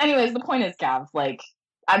 So yes. Anyways, the point is, Gav. Like,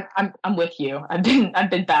 I'm with you. I've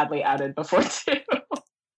been badly outed before too.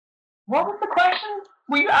 What was the question?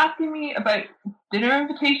 Were you asking me about dinner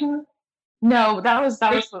invitations? No, that was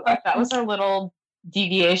our little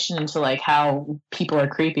deviation into like how people are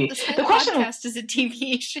creepy. This whole The question podcast is a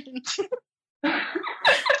deviation. Sorry.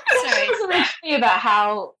 Sorry. was originally about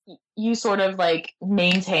how you sort of like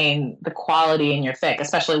maintain the quality in your fic,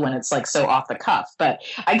 especially when it's like so off the cuff. But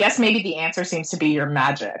I guess maybe the answer seems to be your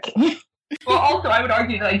magic. Well, also, I would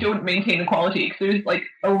argue that I don't maintain the quality because there's like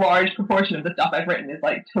a large proportion of the stuff I've written is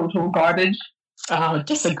like total garbage. Oh,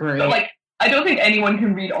 disagree. But like, I don't think anyone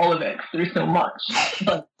can read all of it because there's so much.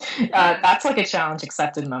 That's like a challenge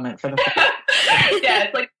accepted moment for the fic. Yeah,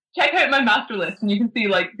 it's like, check out my master list and you can see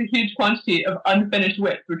like the huge quantity of unfinished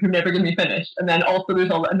whips which are never going to be finished, and then also there's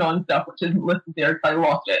all the anon stuff which isn't listed there because I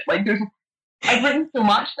lost it. Like I've written so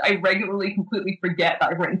much that I regularly completely forget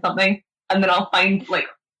that I've written something, and then I'll find like,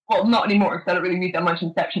 well, not anymore because I don't really read that much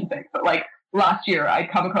Inception fic, but like last year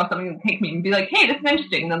I'd come across something that would take me and be like, hey, this is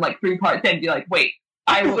interesting, and then like 3 parts in be like, wait,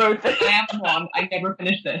 I wrote this, I am wrong, I never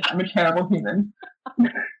finished this, I'm a terrible human.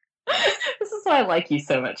 This is why I like you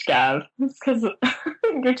so much, Gav. It's because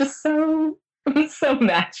you're just so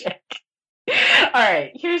magic. All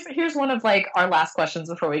right, here's one of like our last questions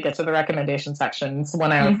before we get to the recommendation section. It's the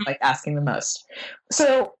one I was like asking the most.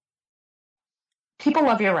 So, people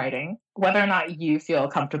love your writing, whether or not you feel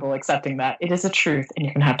comfortable accepting that. It is a truth, and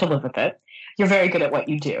you're gonna have to live with it. You're very good at what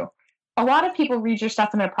you do. A lot of people read your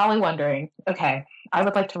stuff and they're probably wondering, okay, I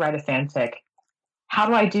would like to write a fanfic. How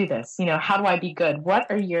do I do this? You know, how do I be good? What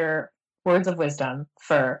are your words of wisdom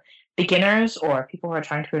for beginners or people who are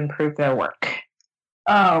trying to improve their work?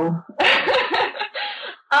 Oh.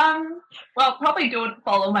 Well, probably don't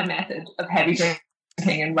follow my method of heavy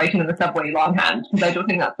drinking and writing in the subway longhand, because I don't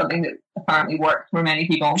think that's something that apparently works for many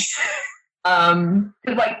people.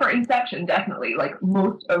 Because like for Inception, definitely, like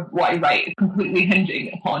most of what I write is completely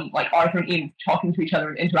hinging upon like Arthur and Ian talking to each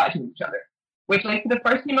other and interacting with each other. Which, like, for the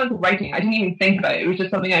first few months of writing, I didn't even think about it. It was just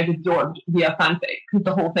something I've absorbed via fanfic, because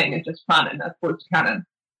the whole thing is just canon as opposed to canon.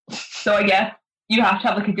 So I guess you have to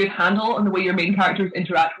have, like, a good handle on the way your main characters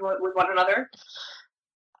interact with one another.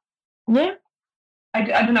 Yeah. I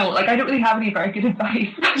don't know. Like, I don't really have any very good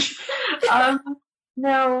advice.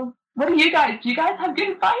 No. What do you guys? Do you guys have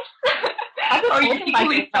good advice? Or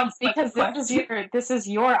you because this is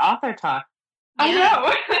your author talk. Yeah. I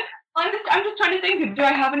know. I'm just trying to think. Do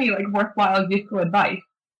I have any like worthwhile, useful advice?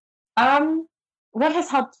 What has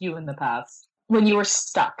helped you in the past when you were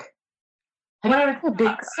stuck? When I was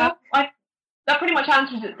big stuck, that pretty much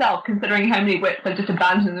answers itself, considering how many whips I just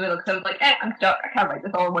abandoned in the middle. Because I was like, I'm stuck. I can't write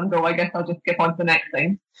this all in one go. I guess I'll just skip on to the next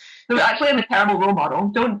thing. So actually, I'm a terrible role model.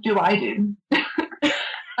 Don't do what I do.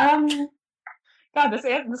 God,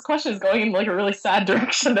 this question is going in like a really sad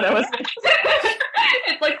direction that I was.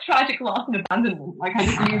 It's like tragic loss and abandonment. Like I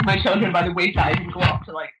just leave my children by the wayside and go off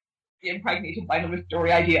to like be impregnated by another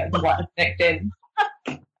story idea and what's next in.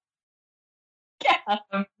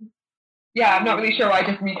 Yeah, I'm not really sure why I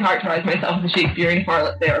just recharacterized myself as a Shakespearean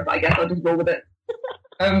harlot there, but I guess I'll just roll with it.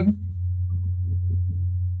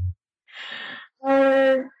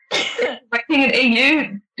 Writing an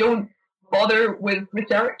AU, don't bother with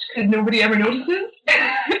research because nobody ever notices.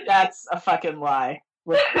 That's a fucking lie.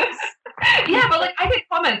 Yeah, but like I get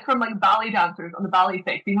comments from like ballet dancers on the ballet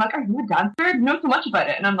fic being like, "Are you a dancer? You know so much about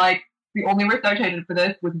it." And I'm like, the only research I did for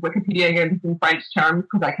this was Wikipedia and some French terms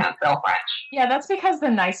because I can't spell French. Yeah, that's because the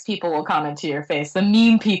nice people will comment to your face. The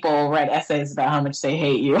mean people write essays about how much they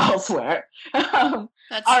hate you elsewhere.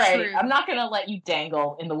 That's all right, true. I'm not going to let you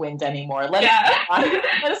dangle in the wind anymore. Let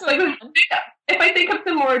us like, if I think of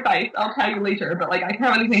some more advice, I'll tell you later. But like, I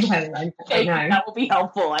can't really think of anything right now. That will be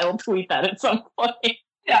helpful. I will tweet that at some point.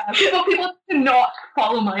 Yeah, people do not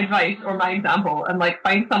follow my advice or my example, and like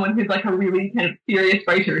find someone who's like a really kind of serious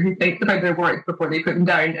writer who thinks about their words before they put them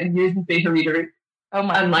down and uses beta readers Oh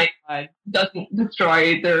my and like god. doesn't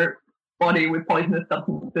destroy their body with poisonous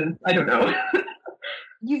substances. I don't know.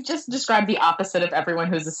 You've just described the opposite of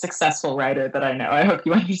everyone who's a successful writer that I know. I hope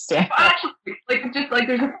you understand. But actually, like just like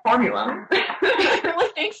there's a formula. I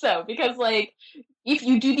really think so, because like if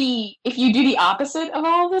you do the opposite of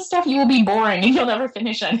all of this stuff, you will be boring and you'll never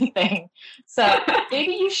finish anything. So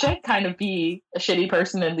maybe you should kind of be a shitty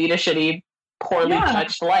person and lead a shitty, poorly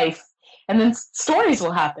judged life, and then stories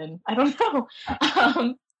will happen. I don't know.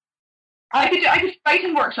 I could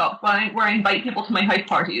writing workshops where I invite people to my house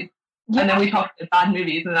parties, and then we talk about bad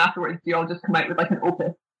movies, and then afterwards you all just come out with like an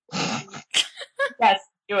opus. Yes,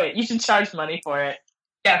 do it. You should charge money for it.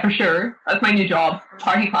 Yeah, for sure. That's my new job,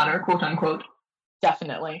 party planner, quote unquote.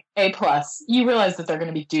 Definitely. A+. You realize that they're going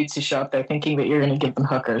to be dudes who show up there thinking that you're going to give them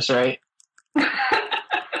hookers, right?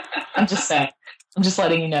 I'm just saying. I'm just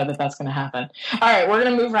letting you know that that's going to happen. All right, we're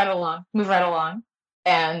going to move right along,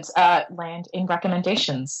 and land in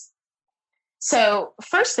recommendations. So,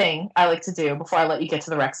 first thing I like to do before I let you get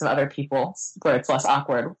to the recs of other people, where it's less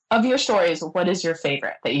awkward, of your stories, what is your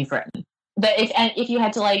favorite that you've written? That if you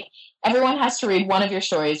had to, like, everyone has to read one of your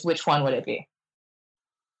stories, which one would it be?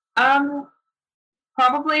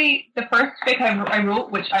 Probably the first fic I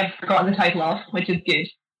wrote, which I've forgotten the title of, which is good.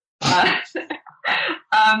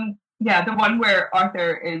 Yeah, the one where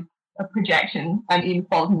Arthur is a projection and Eve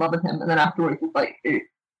falls in love with him, and then afterwards it's like, ooh.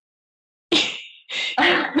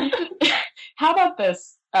 How about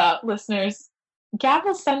this, listeners? Gab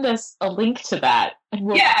will send us a link to that. And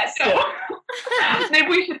we'll maybe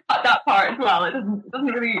we should cut that part as well. It doesn't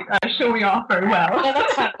really show me off very well. No,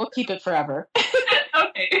 that's fine. We'll keep it forever.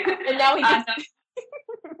 Okay. And now we just...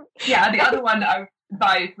 Yeah, the other one that I would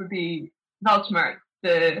advise would be Weltschmerz,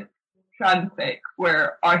 the trans fic,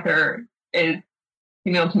 where Arthur is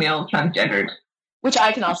female to male transgendered. Which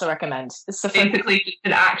I can also recommend. It's basically just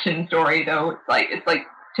an action story, though. It's like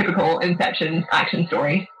typical Inception action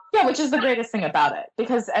story. Yeah, which is the greatest thing about it.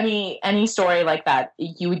 Because any story like that,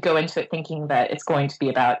 you would go into it thinking that it's going to be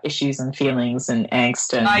about issues and feelings and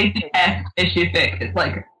angst. And I detest issue fic. It's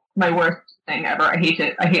like my worst thing ever. I hate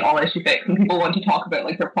it. I hate all issue fics. And people want to talk about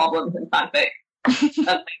like their problems in fanfic.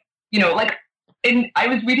 That's like, I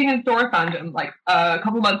was reading in Thor fandom like a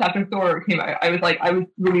couple months after Thor came out. I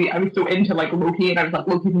was so into like Loki, and I was like,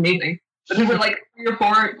 Loki's amazing. But there were like 3 or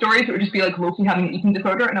 4 stories that would just be like Loki having an eating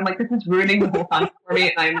disorder, and I'm like, this is ruining the whole fandom for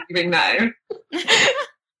me, and I'm leaving now.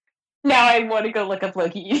 Now I want to go look up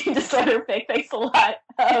Loki eating disorder fic. Thanks a lot.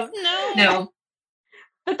 No.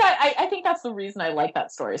 But I think that's the reason I like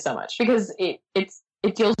that story so much, because it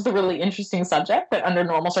deals with a really interesting subject that under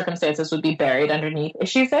normal circumstances would be buried underneath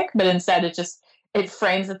issue fic, but instead it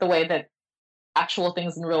frames it the way that actual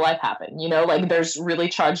things in real life happen. Like there's really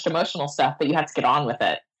charged emotional stuff, but you have to get on with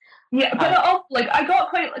it. Yeah, but also, like, I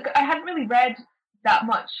got quite, like, I hadn't really read that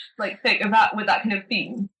much, like, fic of that with that kind of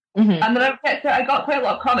theme. Mm-hmm. And then I got quite a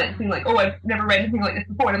lot of comments being like, oh, I've never read anything like this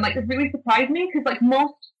before. And I'm like, this really surprised me, because, like,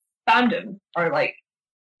 most fandoms are, like,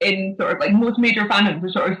 in sort of, like, most major fandoms are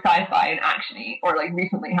sort of sci-fi and action-y, or, like,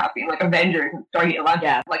 recently have been, like, Avengers and Stargate Atlantis.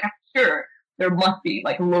 Yeah. Like, I'm sure there must be,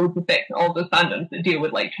 like, loads of fics in all those fandoms that deal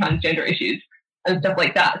with, like, transgender issues and stuff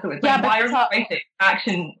like that. So it's like, why are you writing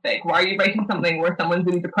action fic? Why are you writing something where someone's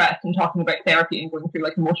really depressed and talking about therapy and going through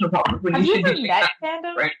like emotional problems when have you you should be met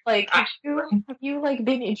fandom? Right? Like, have you like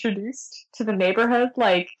been introduced to the neighborhood?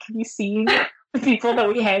 Like, have you seen the people that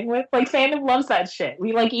we hang with? Like, fandom loves that shit.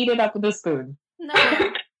 We like eat it up with a spoon. No. I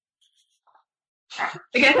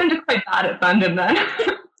guess I'm just quite bad at fandom then.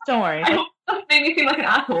 Don't worry. I hope that made me seem like an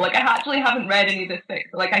asshole. Like, I actually haven't read any of this fic,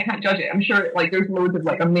 so like I can't judge it. I'm sure like there's loads of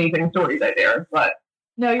like amazing stories out there, but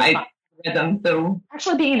no, you're fine. Read them, so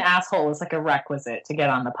actually being an asshole is like a requisite to get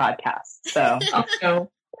on the podcast. So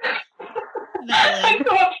no. I'm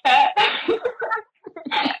so upset.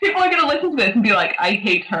 People are gonna listen to this and be like, I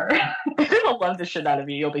hate her. I'll love the shit out of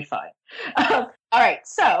you. You'll be fine. All right,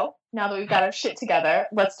 so now that we've got our shit together,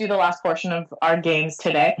 let's do the last portion of our games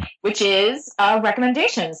today, which is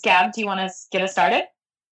recommendations. Gab, do you want to get us started?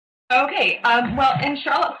 Okay, well, in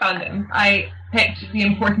Sherlock fandom, I picked The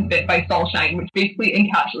Important Bit by Solshine, which basically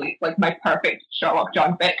encapsulates, like, my perfect Sherlock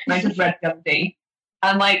John fic, and I just read it the other day.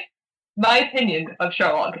 And, like, my opinion of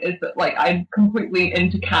Sherlock is that, like, I'm completely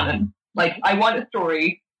into canon. Like, I want a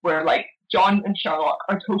story where, like, John and Sherlock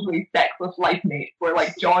are totally sexless life mates, where,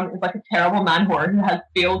 like, John is, like, a terrible man whore who has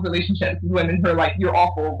failed relationships with women who are like, you're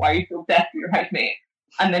awful, why are you so obsessed with your housemate?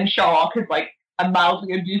 And then Sherlock is, like, a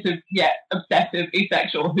mildly abusive yet obsessive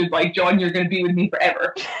asexual who's like, John, you're going to be with me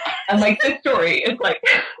forever. And like this story is like,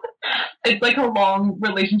 it's like a long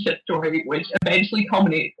relationship story, which eventually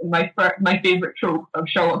culminates in my favorite trope of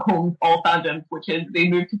Sherlock Holmes all fandoms, which is they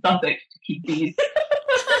move to Sussex to keep bees.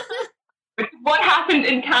 Which is what happened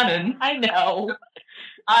in canon. I know.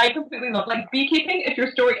 I completely love like beekeeping. If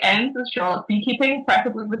your story ends with Sherlock beekeeping,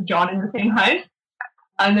 preferably with John in the same house,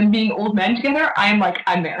 and then being old men together, I'm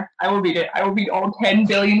there. I will read it. I will read all 10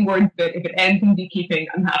 billion words of it. If it ends in beekeeping,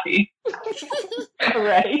 I'm happy.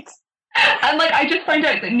 Right. And like I just found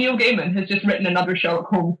out that Neil Gaiman has just written another Sherlock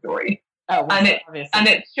Holmes story. Oh, well, and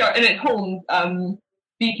it's Holmes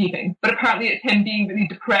beekeeping, but apparently it's him being really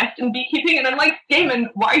depressed in beekeeping. And I'm like, Gaiman,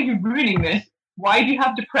 why are you ruining this? Why do you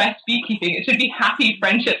have depressed beekeeping? It should be happy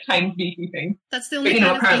friendship times beekeeping. That's the only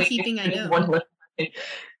kind of beekeeping I know. Want to listen to it.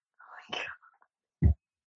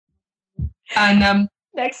 And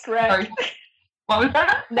next rec. Sorry. What was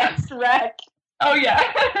that? Next rec. Oh yeah.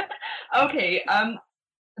 Okay.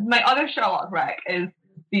 My other Sherlock rec is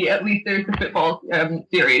at least there's the football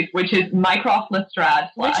series, which is Mycroft Lestrade.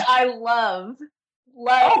 Which I love.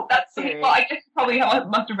 Oh, that's series. Okay. Well, I guess probably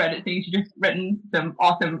must have read it, saying she's just written some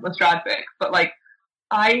awesome Lestrade books. But like,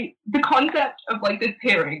 the concept of like this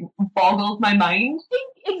pairing boggles my mind.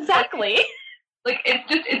 Exactly. Like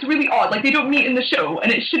it's really odd. Like they don't meet in the show,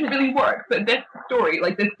 and it shouldn't really work. But this story,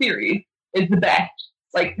 like this series, is the best.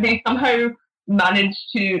 Like they somehow managed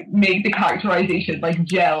to make the characterization like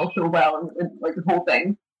gel so well, and like the whole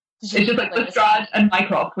thing. It's just like Lestrade and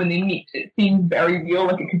Mycroft when they meet, it seems very real.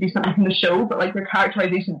 Like it could be something from the show, but like their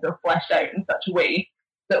characterizations are fleshed out in such a way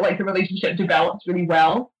that like the relationship develops really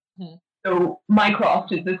well. Mm-hmm. So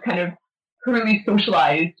Mycroft is this kind of purely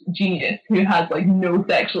socialized genius who has like no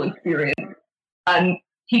sexual experience. And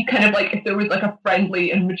he's kind of like if there was like a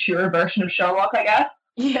friendly and mature version of Sherlock, I guess.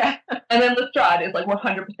 Yeah. And then Lestrade is like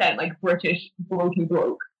 100% like British blokey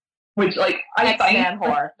bloke, which like I find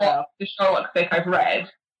the Sherlock fic I've read,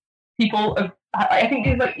 people have, I think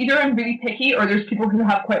it's like either I'm really picky or there's people who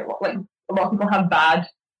have quite like a lot of people have bad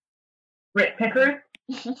Brit pickers.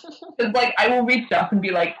 Because like I will read stuff and be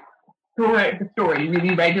like throw out the story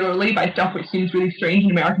really regularly by stuff which seems really strange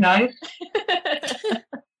and Americanized.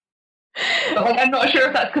 But like I'm not sure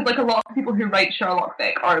if that's because like a lot of people who write Sherlock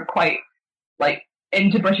fic are quite like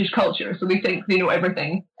into British culture, so they think they know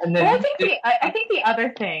everything. And then well, I think the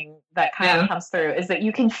other thing that kind of comes through is that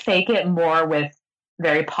you can fake it more with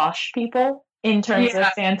very posh people in terms of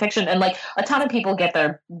fan fiction, and like a ton of people get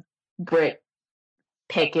their Brit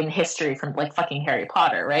pick in history from like fucking Harry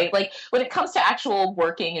Potter, right? Like when it comes to actual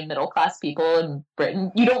working and middle class people in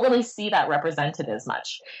Britain, you don't really see that represented as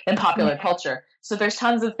much in popular culture. So there's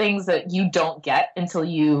tons of things that you don't get until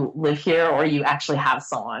you live here or you actually have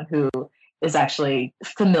someone who is actually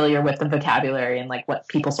familiar with the vocabulary and like what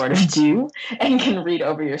people sort of do and can read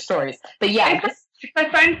over your stories. But yeah, I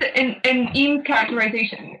find that in Eames'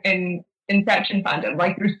 characterization in Inception fandom,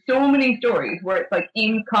 like there's so many stories where it's like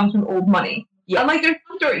Eames comes from old money. Yeah. And like there's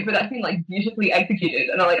some stories where that's been like beautifully executed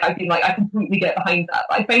and I've been like I completely get behind that.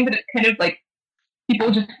 But I find that it's kind of like people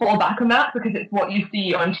just fall back on that because it's what you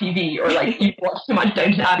see on TV or like you've watched too much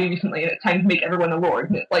Downton Abbey recently and it's time to make everyone a lord.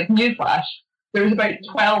 And it's like newsflash, there's about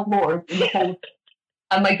 12 lords in the whole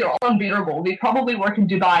and like they're all unbeatable. They probably work in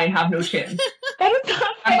Dubai and have no chin. That is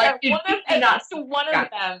not fair. Like,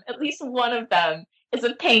 at least one of them is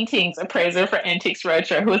a paintings appraiser for Antiques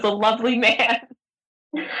Roadshow who is a lovely man.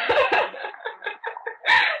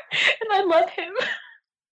 And I love him.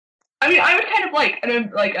 I mean, I was kind of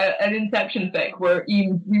like an Inception fic where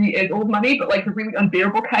Eames really is old money, but like the really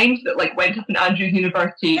unbearable kind that like went to St Andrews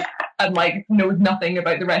University and like knows nothing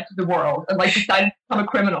about the rest of the world and like decided to become a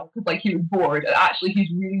criminal because like he was bored and actually he's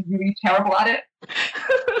really, really terrible at it.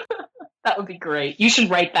 That would be great. You should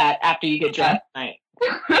write that after you get dressed tonight.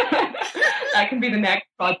 That can be the next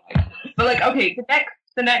project. But like, okay,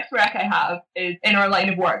 the next rec I have is In Our Line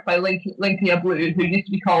of Work by Lynthia Blue, who used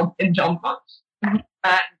to be called In John Punch. And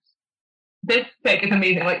this fic is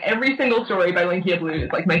amazing. Like every single story by Lynthia Blue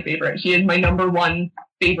is like my favorite. She is my number one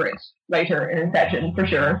favorite writer in Inception for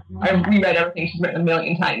sure. I've reread everything she's written a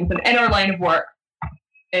million times. And In Our Line of Work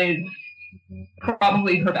is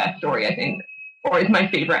probably her best story, I think, or is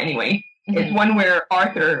my favorite anyway. Mm-hmm. It's one where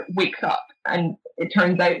Arthur wakes up and it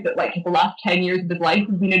turns out that like the last 10 years of his life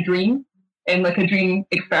has been a dream, in like a dream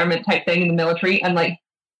experiment type thing in the military, and like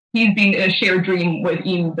he's been in a shared dream with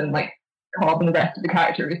Eames and like Cobb and the rest of the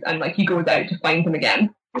characters, and like he goes out to find them again.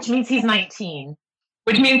 Which means he's 19.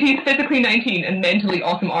 Which means he's physically 19 and mentally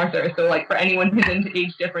awesome Arthur. So like for anyone who's into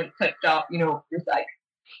age difference type stuff, you know, you're psyched.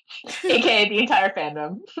 aka the entire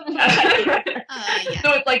fandom. Yeah.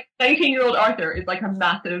 So it's like 19-year-old Arthur is like a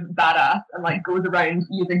massive badass and like goes around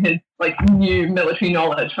using his like new military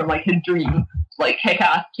knowledge from like his dream to like kick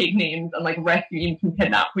ass, take names, and like rescue Ian from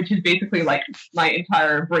kidnap, which is basically like my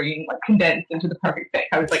entire brain like condensed into the perfect fic.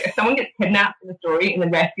 I was like, if someone gets kidnapped in the story and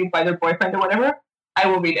then rescued by their boyfriend or whatever, I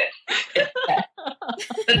will read it.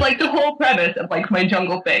 It's like the whole premise of like my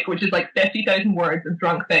jungle fic, which is like 50,000 words of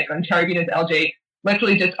drunk fic on Cherubina's LJ.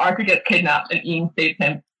 Literally just Arthur gets kidnapped and Ian saves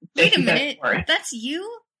him. Wait a minute, that's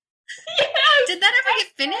you? Yes! Did that ever get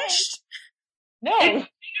finished? No. It's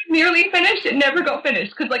nearly finished. It never got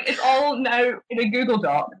finished because like it's all now in a Google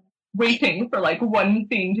Doc waiting for like one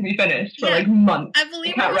scene to be finished for like months. I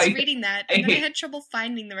believe I was reading that, and then I had trouble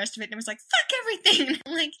finding the rest of it, and I was like, fuck everything! And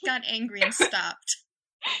I like got angry and stopped.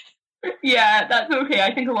 Yeah, that's okay.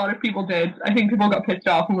 I think a lot of people did. I think people got pissed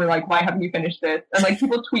off and were like, why haven't you finished this? And like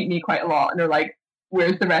people tweet me quite a lot and they're like,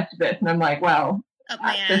 where's the rest of this? And I'm like, well, up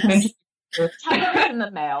my there's ass. It's in the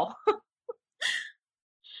mail.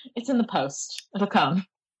 It's in the post. It'll come.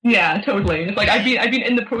 Yeah, totally. It's like I've been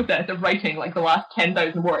in the process of writing like the last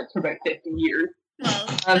 10,000 words for about 50 years.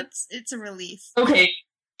 Well, it's a relief. Okay,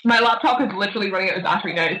 my laptop is literally running out of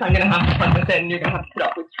battery now, so I'm gonna have to plug this in. And you're gonna have to put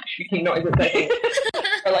up with shrieking noises, I think,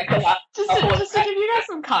 for like the last. Just to give you guys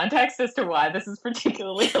some context as to why this is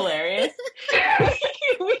particularly hilarious,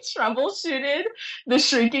 we troubleshooted the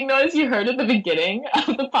shrieking noise you heard at the beginning of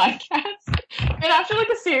the podcast. And after like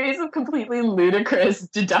a series of completely ludicrous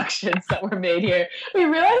deductions that were made here, we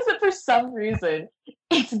realized that for some reason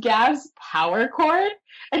it's Gav's power cord.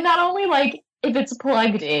 And not only like if it's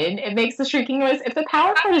plugged in, it makes the shrieking noise. If the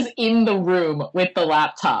power cord is in the room with the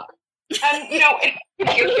laptop. And you know,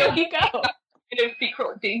 Here you go. Kind of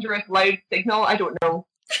secret, dangerous, loud signal. I don't know,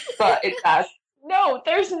 but it's that. No,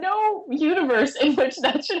 there's no universe in which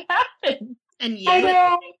that should happen. And I yet,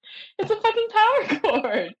 know. It's a fucking power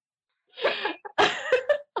cord.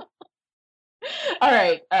 All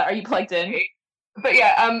right, are you plugged in? But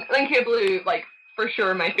yeah, Linkia Blue, like for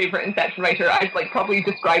sure my favorite Inception writer. I've like probably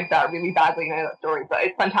described that really badly now, that story, but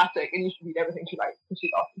it's fantastic and you should read everything she writes because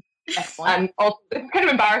she's awesome. Excellent. And also, this is kind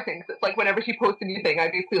of embarrassing because it's like whenever she posts a new thing,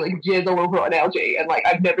 I basically like jizz all over on LJ, and like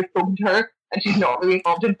I've never spoken to her, and she's not really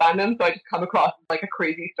involved in fandom, so I just come across as like a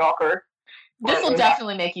crazy stalker. This will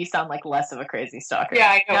definitely make you sound like less of a crazy stalker.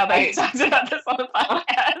 Yeah, I know. Now that you talked about this on the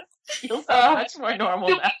podcast, you'll sound much more normal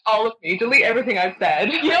now. Delete all of me. Delete everything I've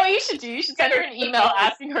said. You know what you should do? You should send her an email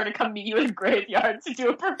asking her to come meet you in a graveyard to do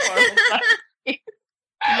a performance.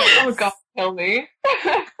 Oh God, kill me.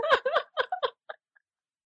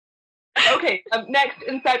 Okay, next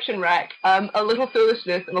Inception rec. A Little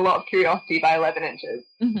Foolishness and a Lot of Curiosity by 11 Inches,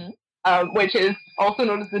 which is also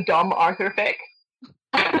known as the Dumb Arthur fic.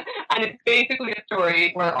 And it's basically a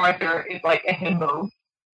story where Arthur is like a himbo.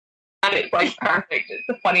 And it's like perfect. It's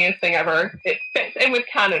the funniest thing ever. It fits in with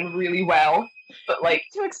canon really well. But like,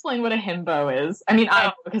 to explain what a himbo is. I mean, I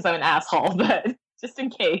know because I'm an asshole, but just in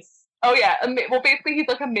case. Oh yeah, well basically he's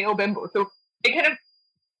like a male bimbo. So it kind of,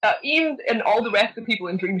 Ian and all the rest of the people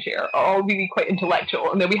in Dreamshare are all really quite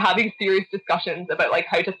intellectual, and they'll be having serious discussions about like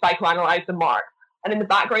how to psychoanalyze the mark. And in the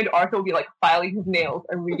background, Arthur will be like filing his nails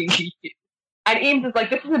and reading GQ. And Eames is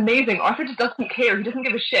like, this is amazing. Arthur just doesn't care. He doesn't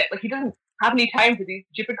give a shit. Like he doesn't have any time for these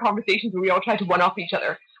stupid conversations where we all try to one-up each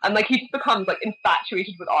other. And like he just becomes like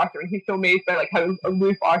infatuated with Arthur, and he's so amazed by like how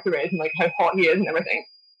aloof Arthur is and like how hot he is and everything.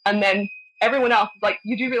 And then everyone else is like,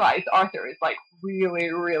 you do realize Arthur is like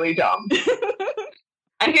really, really dumb.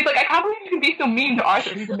 And he's like, I can't believe you can be so mean to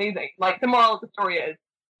Arthur. He's amazing. Like, the moral of the story is,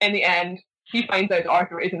 in the end, he finds out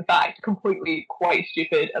Arthur is, in fact, completely quite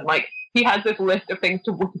stupid. And, like, he has this list of things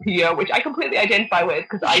to Wikipedia, which I completely identify with,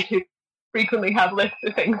 because I, too, frequently have lists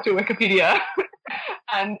of things to Wikipedia.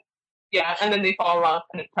 And, yeah, and then they fall in love,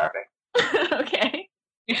 and it's perfect. Okay.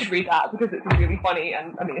 You should read that, because it's really funny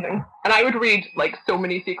and amazing. And I would read, like, so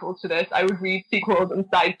many sequels to this. I would read sequels and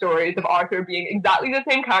side stories of Arthur being exactly the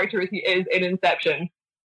same character as he is in Inception,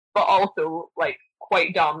 but also, like,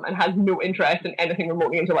 quite dumb and has no interest in anything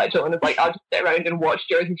remotely intellectual and is like, I'll just sit around and watch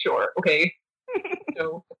Jersey Shore, okay?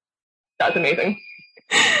 So, that's amazing.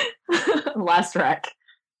 Last rec.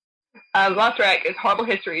 Last rec is Horrible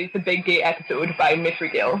Histories, The Big Gay Episode by Mitri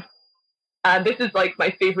Gill. And this is, like,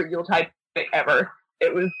 my favorite Yuletide fic ever.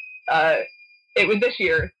 It was this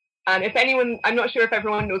year. And if anyone, I'm not sure if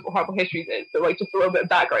everyone knows what Horrible Histories is, so, like, just a little bit of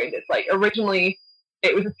background. It's, like, originally,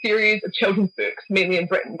 it was a series of children's books, mainly in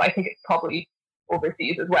Britain, but I think it's probably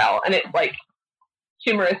overseas as well. And it's like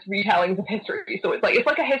humorous retellings of history. So it's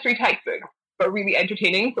like a history textbook, but really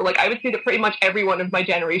entertaining. So like I would say that pretty much everyone of my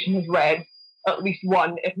generation has read at least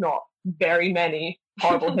one, if not very many,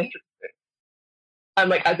 horrible history books.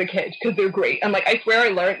 like as a kid because they're great. And like I swear I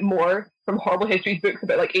learned more from Horrible Histories books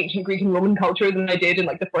about like ancient Greek and Roman culture than I did in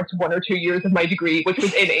like the first 1 or 2 years of my degree, which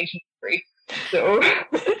was in ancient history. So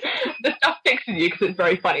the stuff sticks with you because it's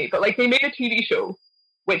very funny. But like they made a TV show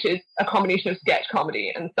which is a combination of sketch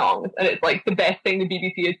comedy and songs, and it's like the best thing the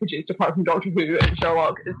BBC has produced apart from Doctor Who and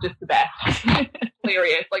Sherlock. Is just the best. It's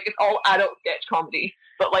hilarious. Like it's all adult sketch comedy,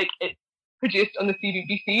 but like it's produced on the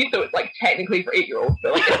CBBC, so it's like technically for 8-year-olds.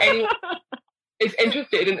 So like if anyone is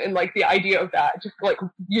interested in like the idea of that, just like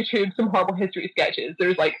YouTube some Horrible History sketches.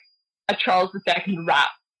 There's like a Charles II rap,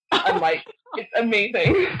 and like it's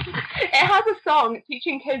amazing. It has a song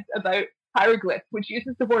teaching kids about hieroglyphs, which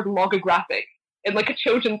uses the word logographic in like a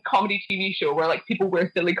children's comedy TV show where like people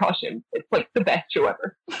wear silly costumes. It's like the best show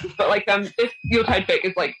ever. But like this Yuletide fic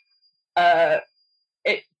is like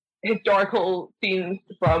it's historical scenes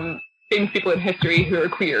from famous people in history who are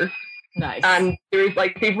queer. Nice. And there's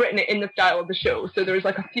like they've written it in the style of the show. So there's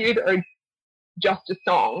like a few that are just a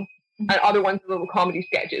song and other ones are little comedy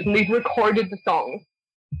sketches. And they've recorded the songs.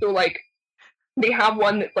 So like they have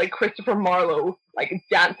one that's like Christopher Marlowe like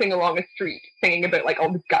dancing along a street singing about like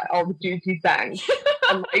all the dudes he sang.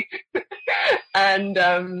 And like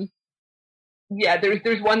yeah,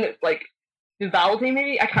 there's one that's like Vivaldi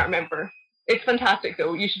maybe, I can't remember. It's fantastic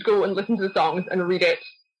though. You should go and listen to the songs and read it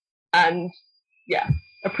and yeah,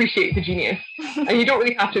 appreciate the genius. And you don't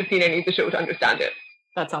really have to have seen any of the show to understand it.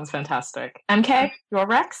 That sounds fantastic. MK, your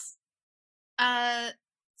Rex?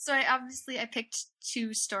 So I picked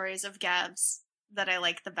 2 stories of Gab's that I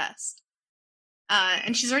like the best.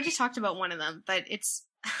 And she's already talked about one of them, but it's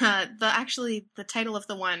the title of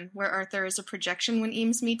the one where Arthur is a projection when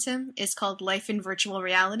Eames meets him is called Life in Virtual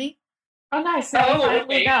Reality. Oh, nice.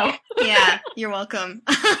 Okay. Go. Yeah, you're welcome.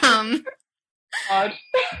 God.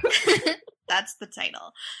 That's the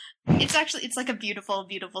title. It's like a beautiful,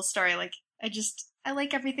 beautiful story. Like I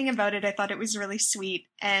like everything about it. I thought it was really sweet,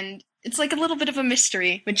 and it's like a little bit of a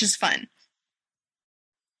mystery, which is fun.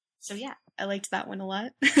 So yeah, I liked that one a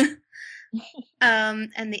lot.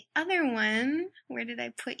 And the other one, where did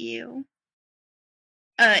I put you?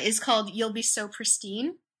 Is called You'll Be So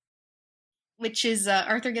Pristine, which is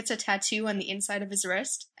Arthur gets a tattoo on the inside of his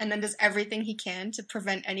wrist and then does everything he can to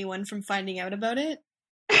prevent anyone from finding out about it.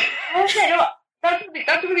 Okay, no,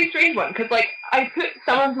 that's a really strange one because like I put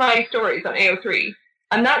some of my stories on AO3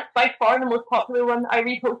 and that's by far the most popular one that I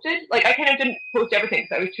reposted. Like I kind of didn't post everything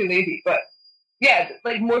because I was too lazy, but yeah,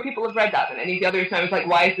 like more people have read that than any of the others, and I was like,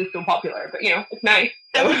 why is this so popular? But you know, it's nice.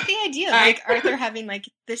 I like the idea of like Arthur having like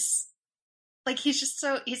this, like he's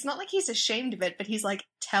not like he's ashamed of it, but he's like,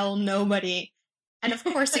 tell nobody, and of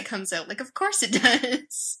course it comes out. Like of course it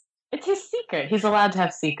does. It's his secret. He's allowed to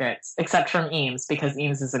have secrets, except from Eames, because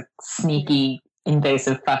Eames is a sneaky,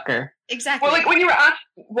 invasive fucker. Exactly. Well, like when you were asked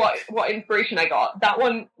what inspiration I got, that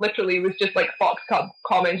one literally was just like Fox Cub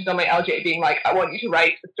commented on my LJ being like, I want you to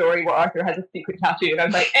write a story where Arthur has a secret tattoo, and I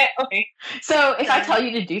was like, okay. So if I tell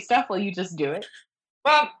you to do stuff, will you just do it?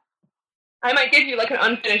 Well, I might give you like an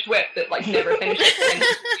unfinished whip that like never finishes.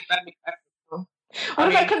 What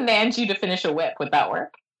if I command you to finish a whip? Would that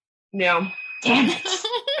work? No. Damn it.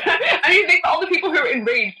 I mean, think all the people who were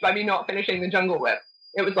enraged by me not finishing the Jungle Whip.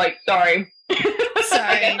 It was like, sorry.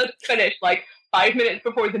 I guess let's finish like 5 minutes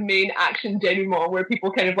before the main action denouement where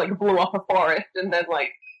people kind of like blow up a forest and then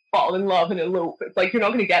like fall in love and elope. It's like you're not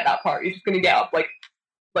going to get that part. You're just going to get up like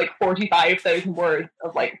 45,000 words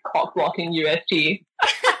of like cock blocking UST.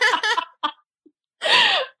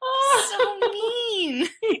 So mean.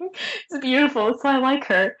 It's beautiful. That's why I like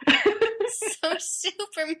her. So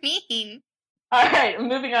super mean. All right,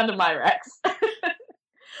 moving on to my Rex.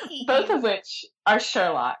 Both of which are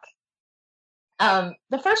Sherlock.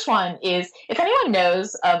 The first one is, if anyone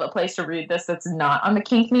knows of a place to read this that's not on the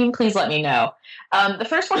Kink meme, please let me know. The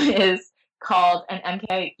first one is called, and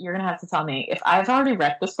MK, you're going to have to tell me, if I've already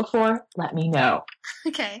read this before, let me know.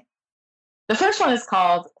 Okay. The first one is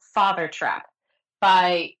called Father Trap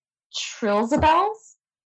by Trilzabels.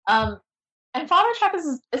 And Father Trap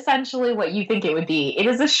is essentially what you think it would be. It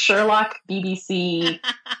is a Sherlock BBC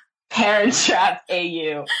Parent Trap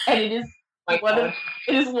AU, and it is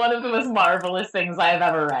one of the most marvelous things I have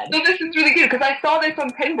ever read. So this is really good because I saw this on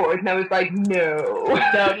Pinboard and I was like, no.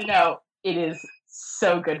 No. It is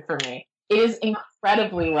so good for me. It is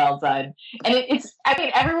incredibly well done. And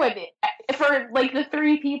everyone, for like the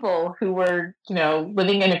 3 people who were,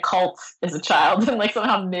 living in a cult as a child and like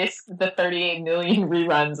somehow missed the 38 million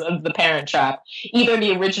reruns of The Parent Trap, either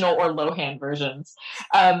the original or Lohan versions.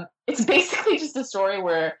 It's basically just a story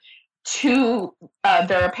where there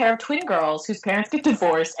are a pair of twin girls whose parents get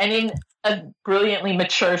divorced, and in a brilliantly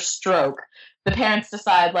mature stroke, the parents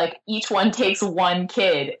decide, like, each one takes one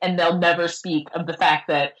kid, and they'll never speak of the fact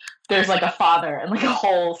that there's, like, a father and, like, a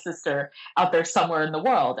whole sister out there somewhere in the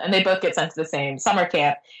world. And they both get sent to the same summer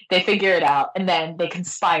camp. They figure it out, and then they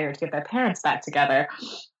conspire to get their parents back together.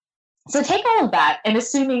 So take all of that, and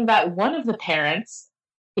assuming that one of the parents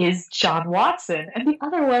is John Watson, and the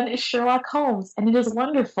other one is Sherlock Holmes, and it is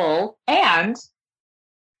wonderful. And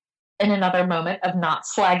in another moment of not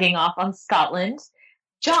slagging off on Scotland,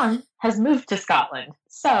 John has moved to Scotland,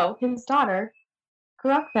 so his daughter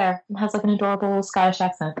grew up there and has, like, an adorable Scottish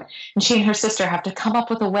accent. And she and her sister have to come up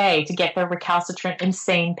with a way to get their recalcitrant,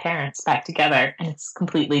 insane parents back together, and it's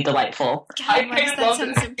completely delightful. I kind of love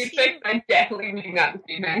this thing. I'm definitely reading that this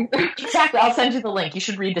evening. Exactly. I'll send you the link. You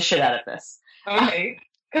should read the shit out of this. Okay.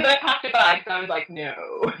 Because I packed it back, so I was like, no.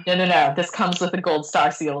 No. This comes with a gold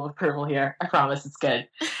star seal of approval here. I promise it's good.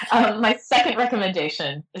 My second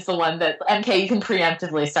recommendation is the one that, MK, you can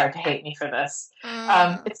preemptively start to hate me for this.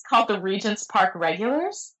 It's called The Regent's Park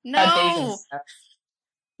Regulars. No!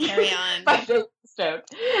 Carry on. By Basingstoke.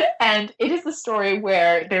 And it is the story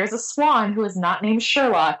where there's a swan who is not named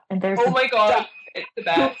Sherlock, and there's oh my god, it's the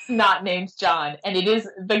best. who's not named John, and it is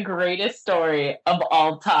the greatest story of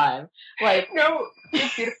all time. Like, no,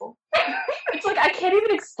 it's beautiful. it's like, I can't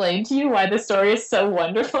even explain to you why the story is so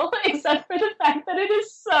wonderful, except for the fact that it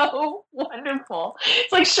is so wonderful.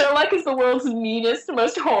 It's like Sherlock is the world's meanest,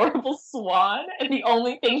 most horrible swan, and the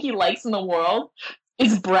only thing he likes in the world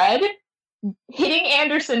is bread, hitting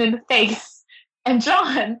Anderson in the face, and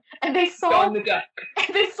John, and they solve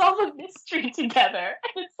a mystery together,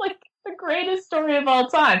 and it's like the greatest story of all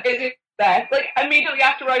time. It is best. Like, immediately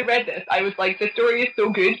after I read this, I was like, the story is so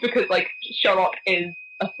good because, like, Sherlock is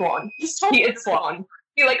a swan. He's totally He is a swan.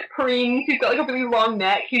 He, like, preens, he's got, like, a really long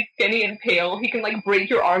neck, he's skinny and pale, he can, like, break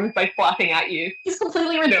your arms by flapping at you. He's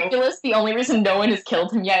completely ridiculous. The only reason no one has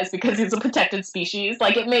killed him yet is because he's a protected species.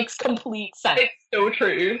 Like, it makes complete sense. It's so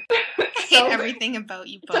true. I hate everything about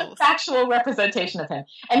you It's a both. factual representation of him.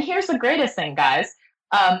 And here's the greatest thing, guys.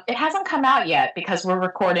 It hasn't come out yet because we're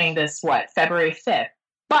recording this, February 5th.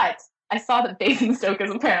 But I saw that Basingstoke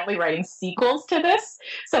is apparently writing sequels to this.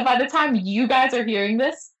 So by the time you guys are hearing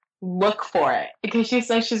this, look for it. Because she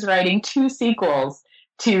says she's writing 2 sequels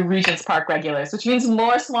to Regent's Park Regulars, which means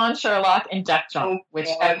more Swan Sherlock and Duck Jump, which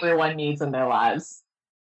everyone needs in their lives.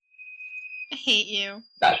 I hate you.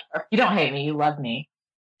 You don't hate me, you love me.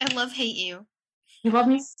 I love hate you. You love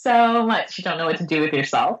me so much, you don't know what to do with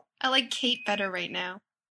yourself. I like Kate better right now.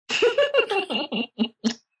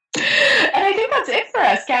 And I think that's it for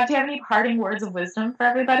us. Gab, do you have any parting words of wisdom for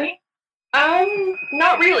everybody?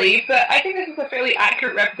 Not really, but I think this is a fairly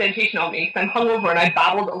accurate representation of me, because I'm hungover and I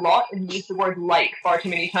babbled a lot and used the word like far too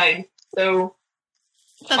many times. So,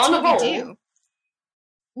 That's on the what we whole, do.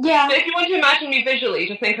 Yeah. so if you want to imagine me visually,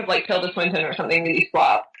 just think of, like, Tilda Swinton or something really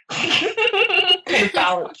flat. Kind of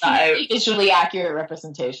balance that out. Visually accurate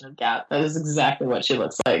representation of Gab. That is exactly what she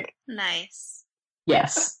looks like. Nice.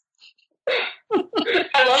 Yes.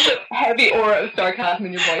 I love the heavy aura of sarcasm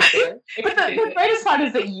in your voice there. But the greatest part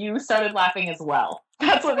is that you started laughing as well.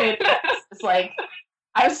 That's what made it. It's like,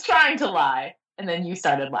 I was trying to lie, and then you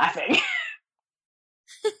started laughing.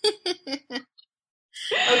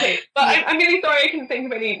 Okay, but I'm really sorry I couldn't think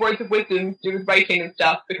of any words of wisdom to do with writing and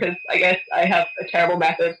stuff, because I guess I have a terrible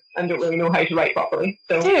method and don't really know how to write properly.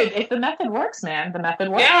 So, Dude, if the method works, man, the method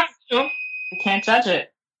works. yeah, sure. We can't judge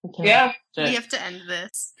it. We can't Yeah. judge We it. have to end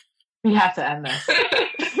this. We have to end this.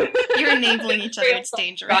 You're enabling each other. It's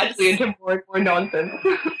dangerous. Gradually into more and more nonsense.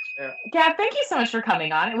 Gab, thank you so much for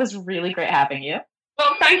coming on. It was really great having you.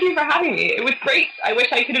 Well, thank you for having me. It was great. I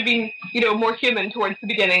wish I could have been, more human towards the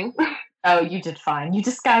beginning. Oh, you did fine. You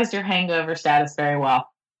disguised your hangover status very well.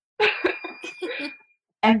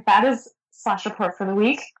 And that is Slash Report for the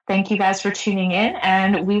week. Thank you guys for tuning in,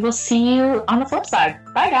 and we will see you on the flip side.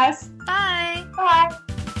 Bye, guys. Bye. Bye.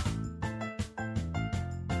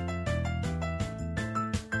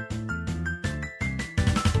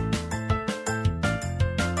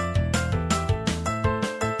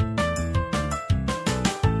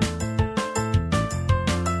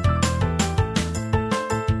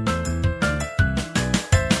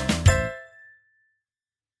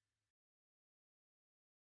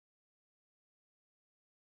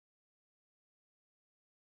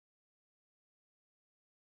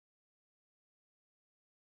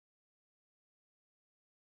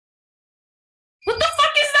 What the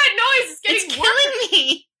fuck is that noise? It's getting It's worse.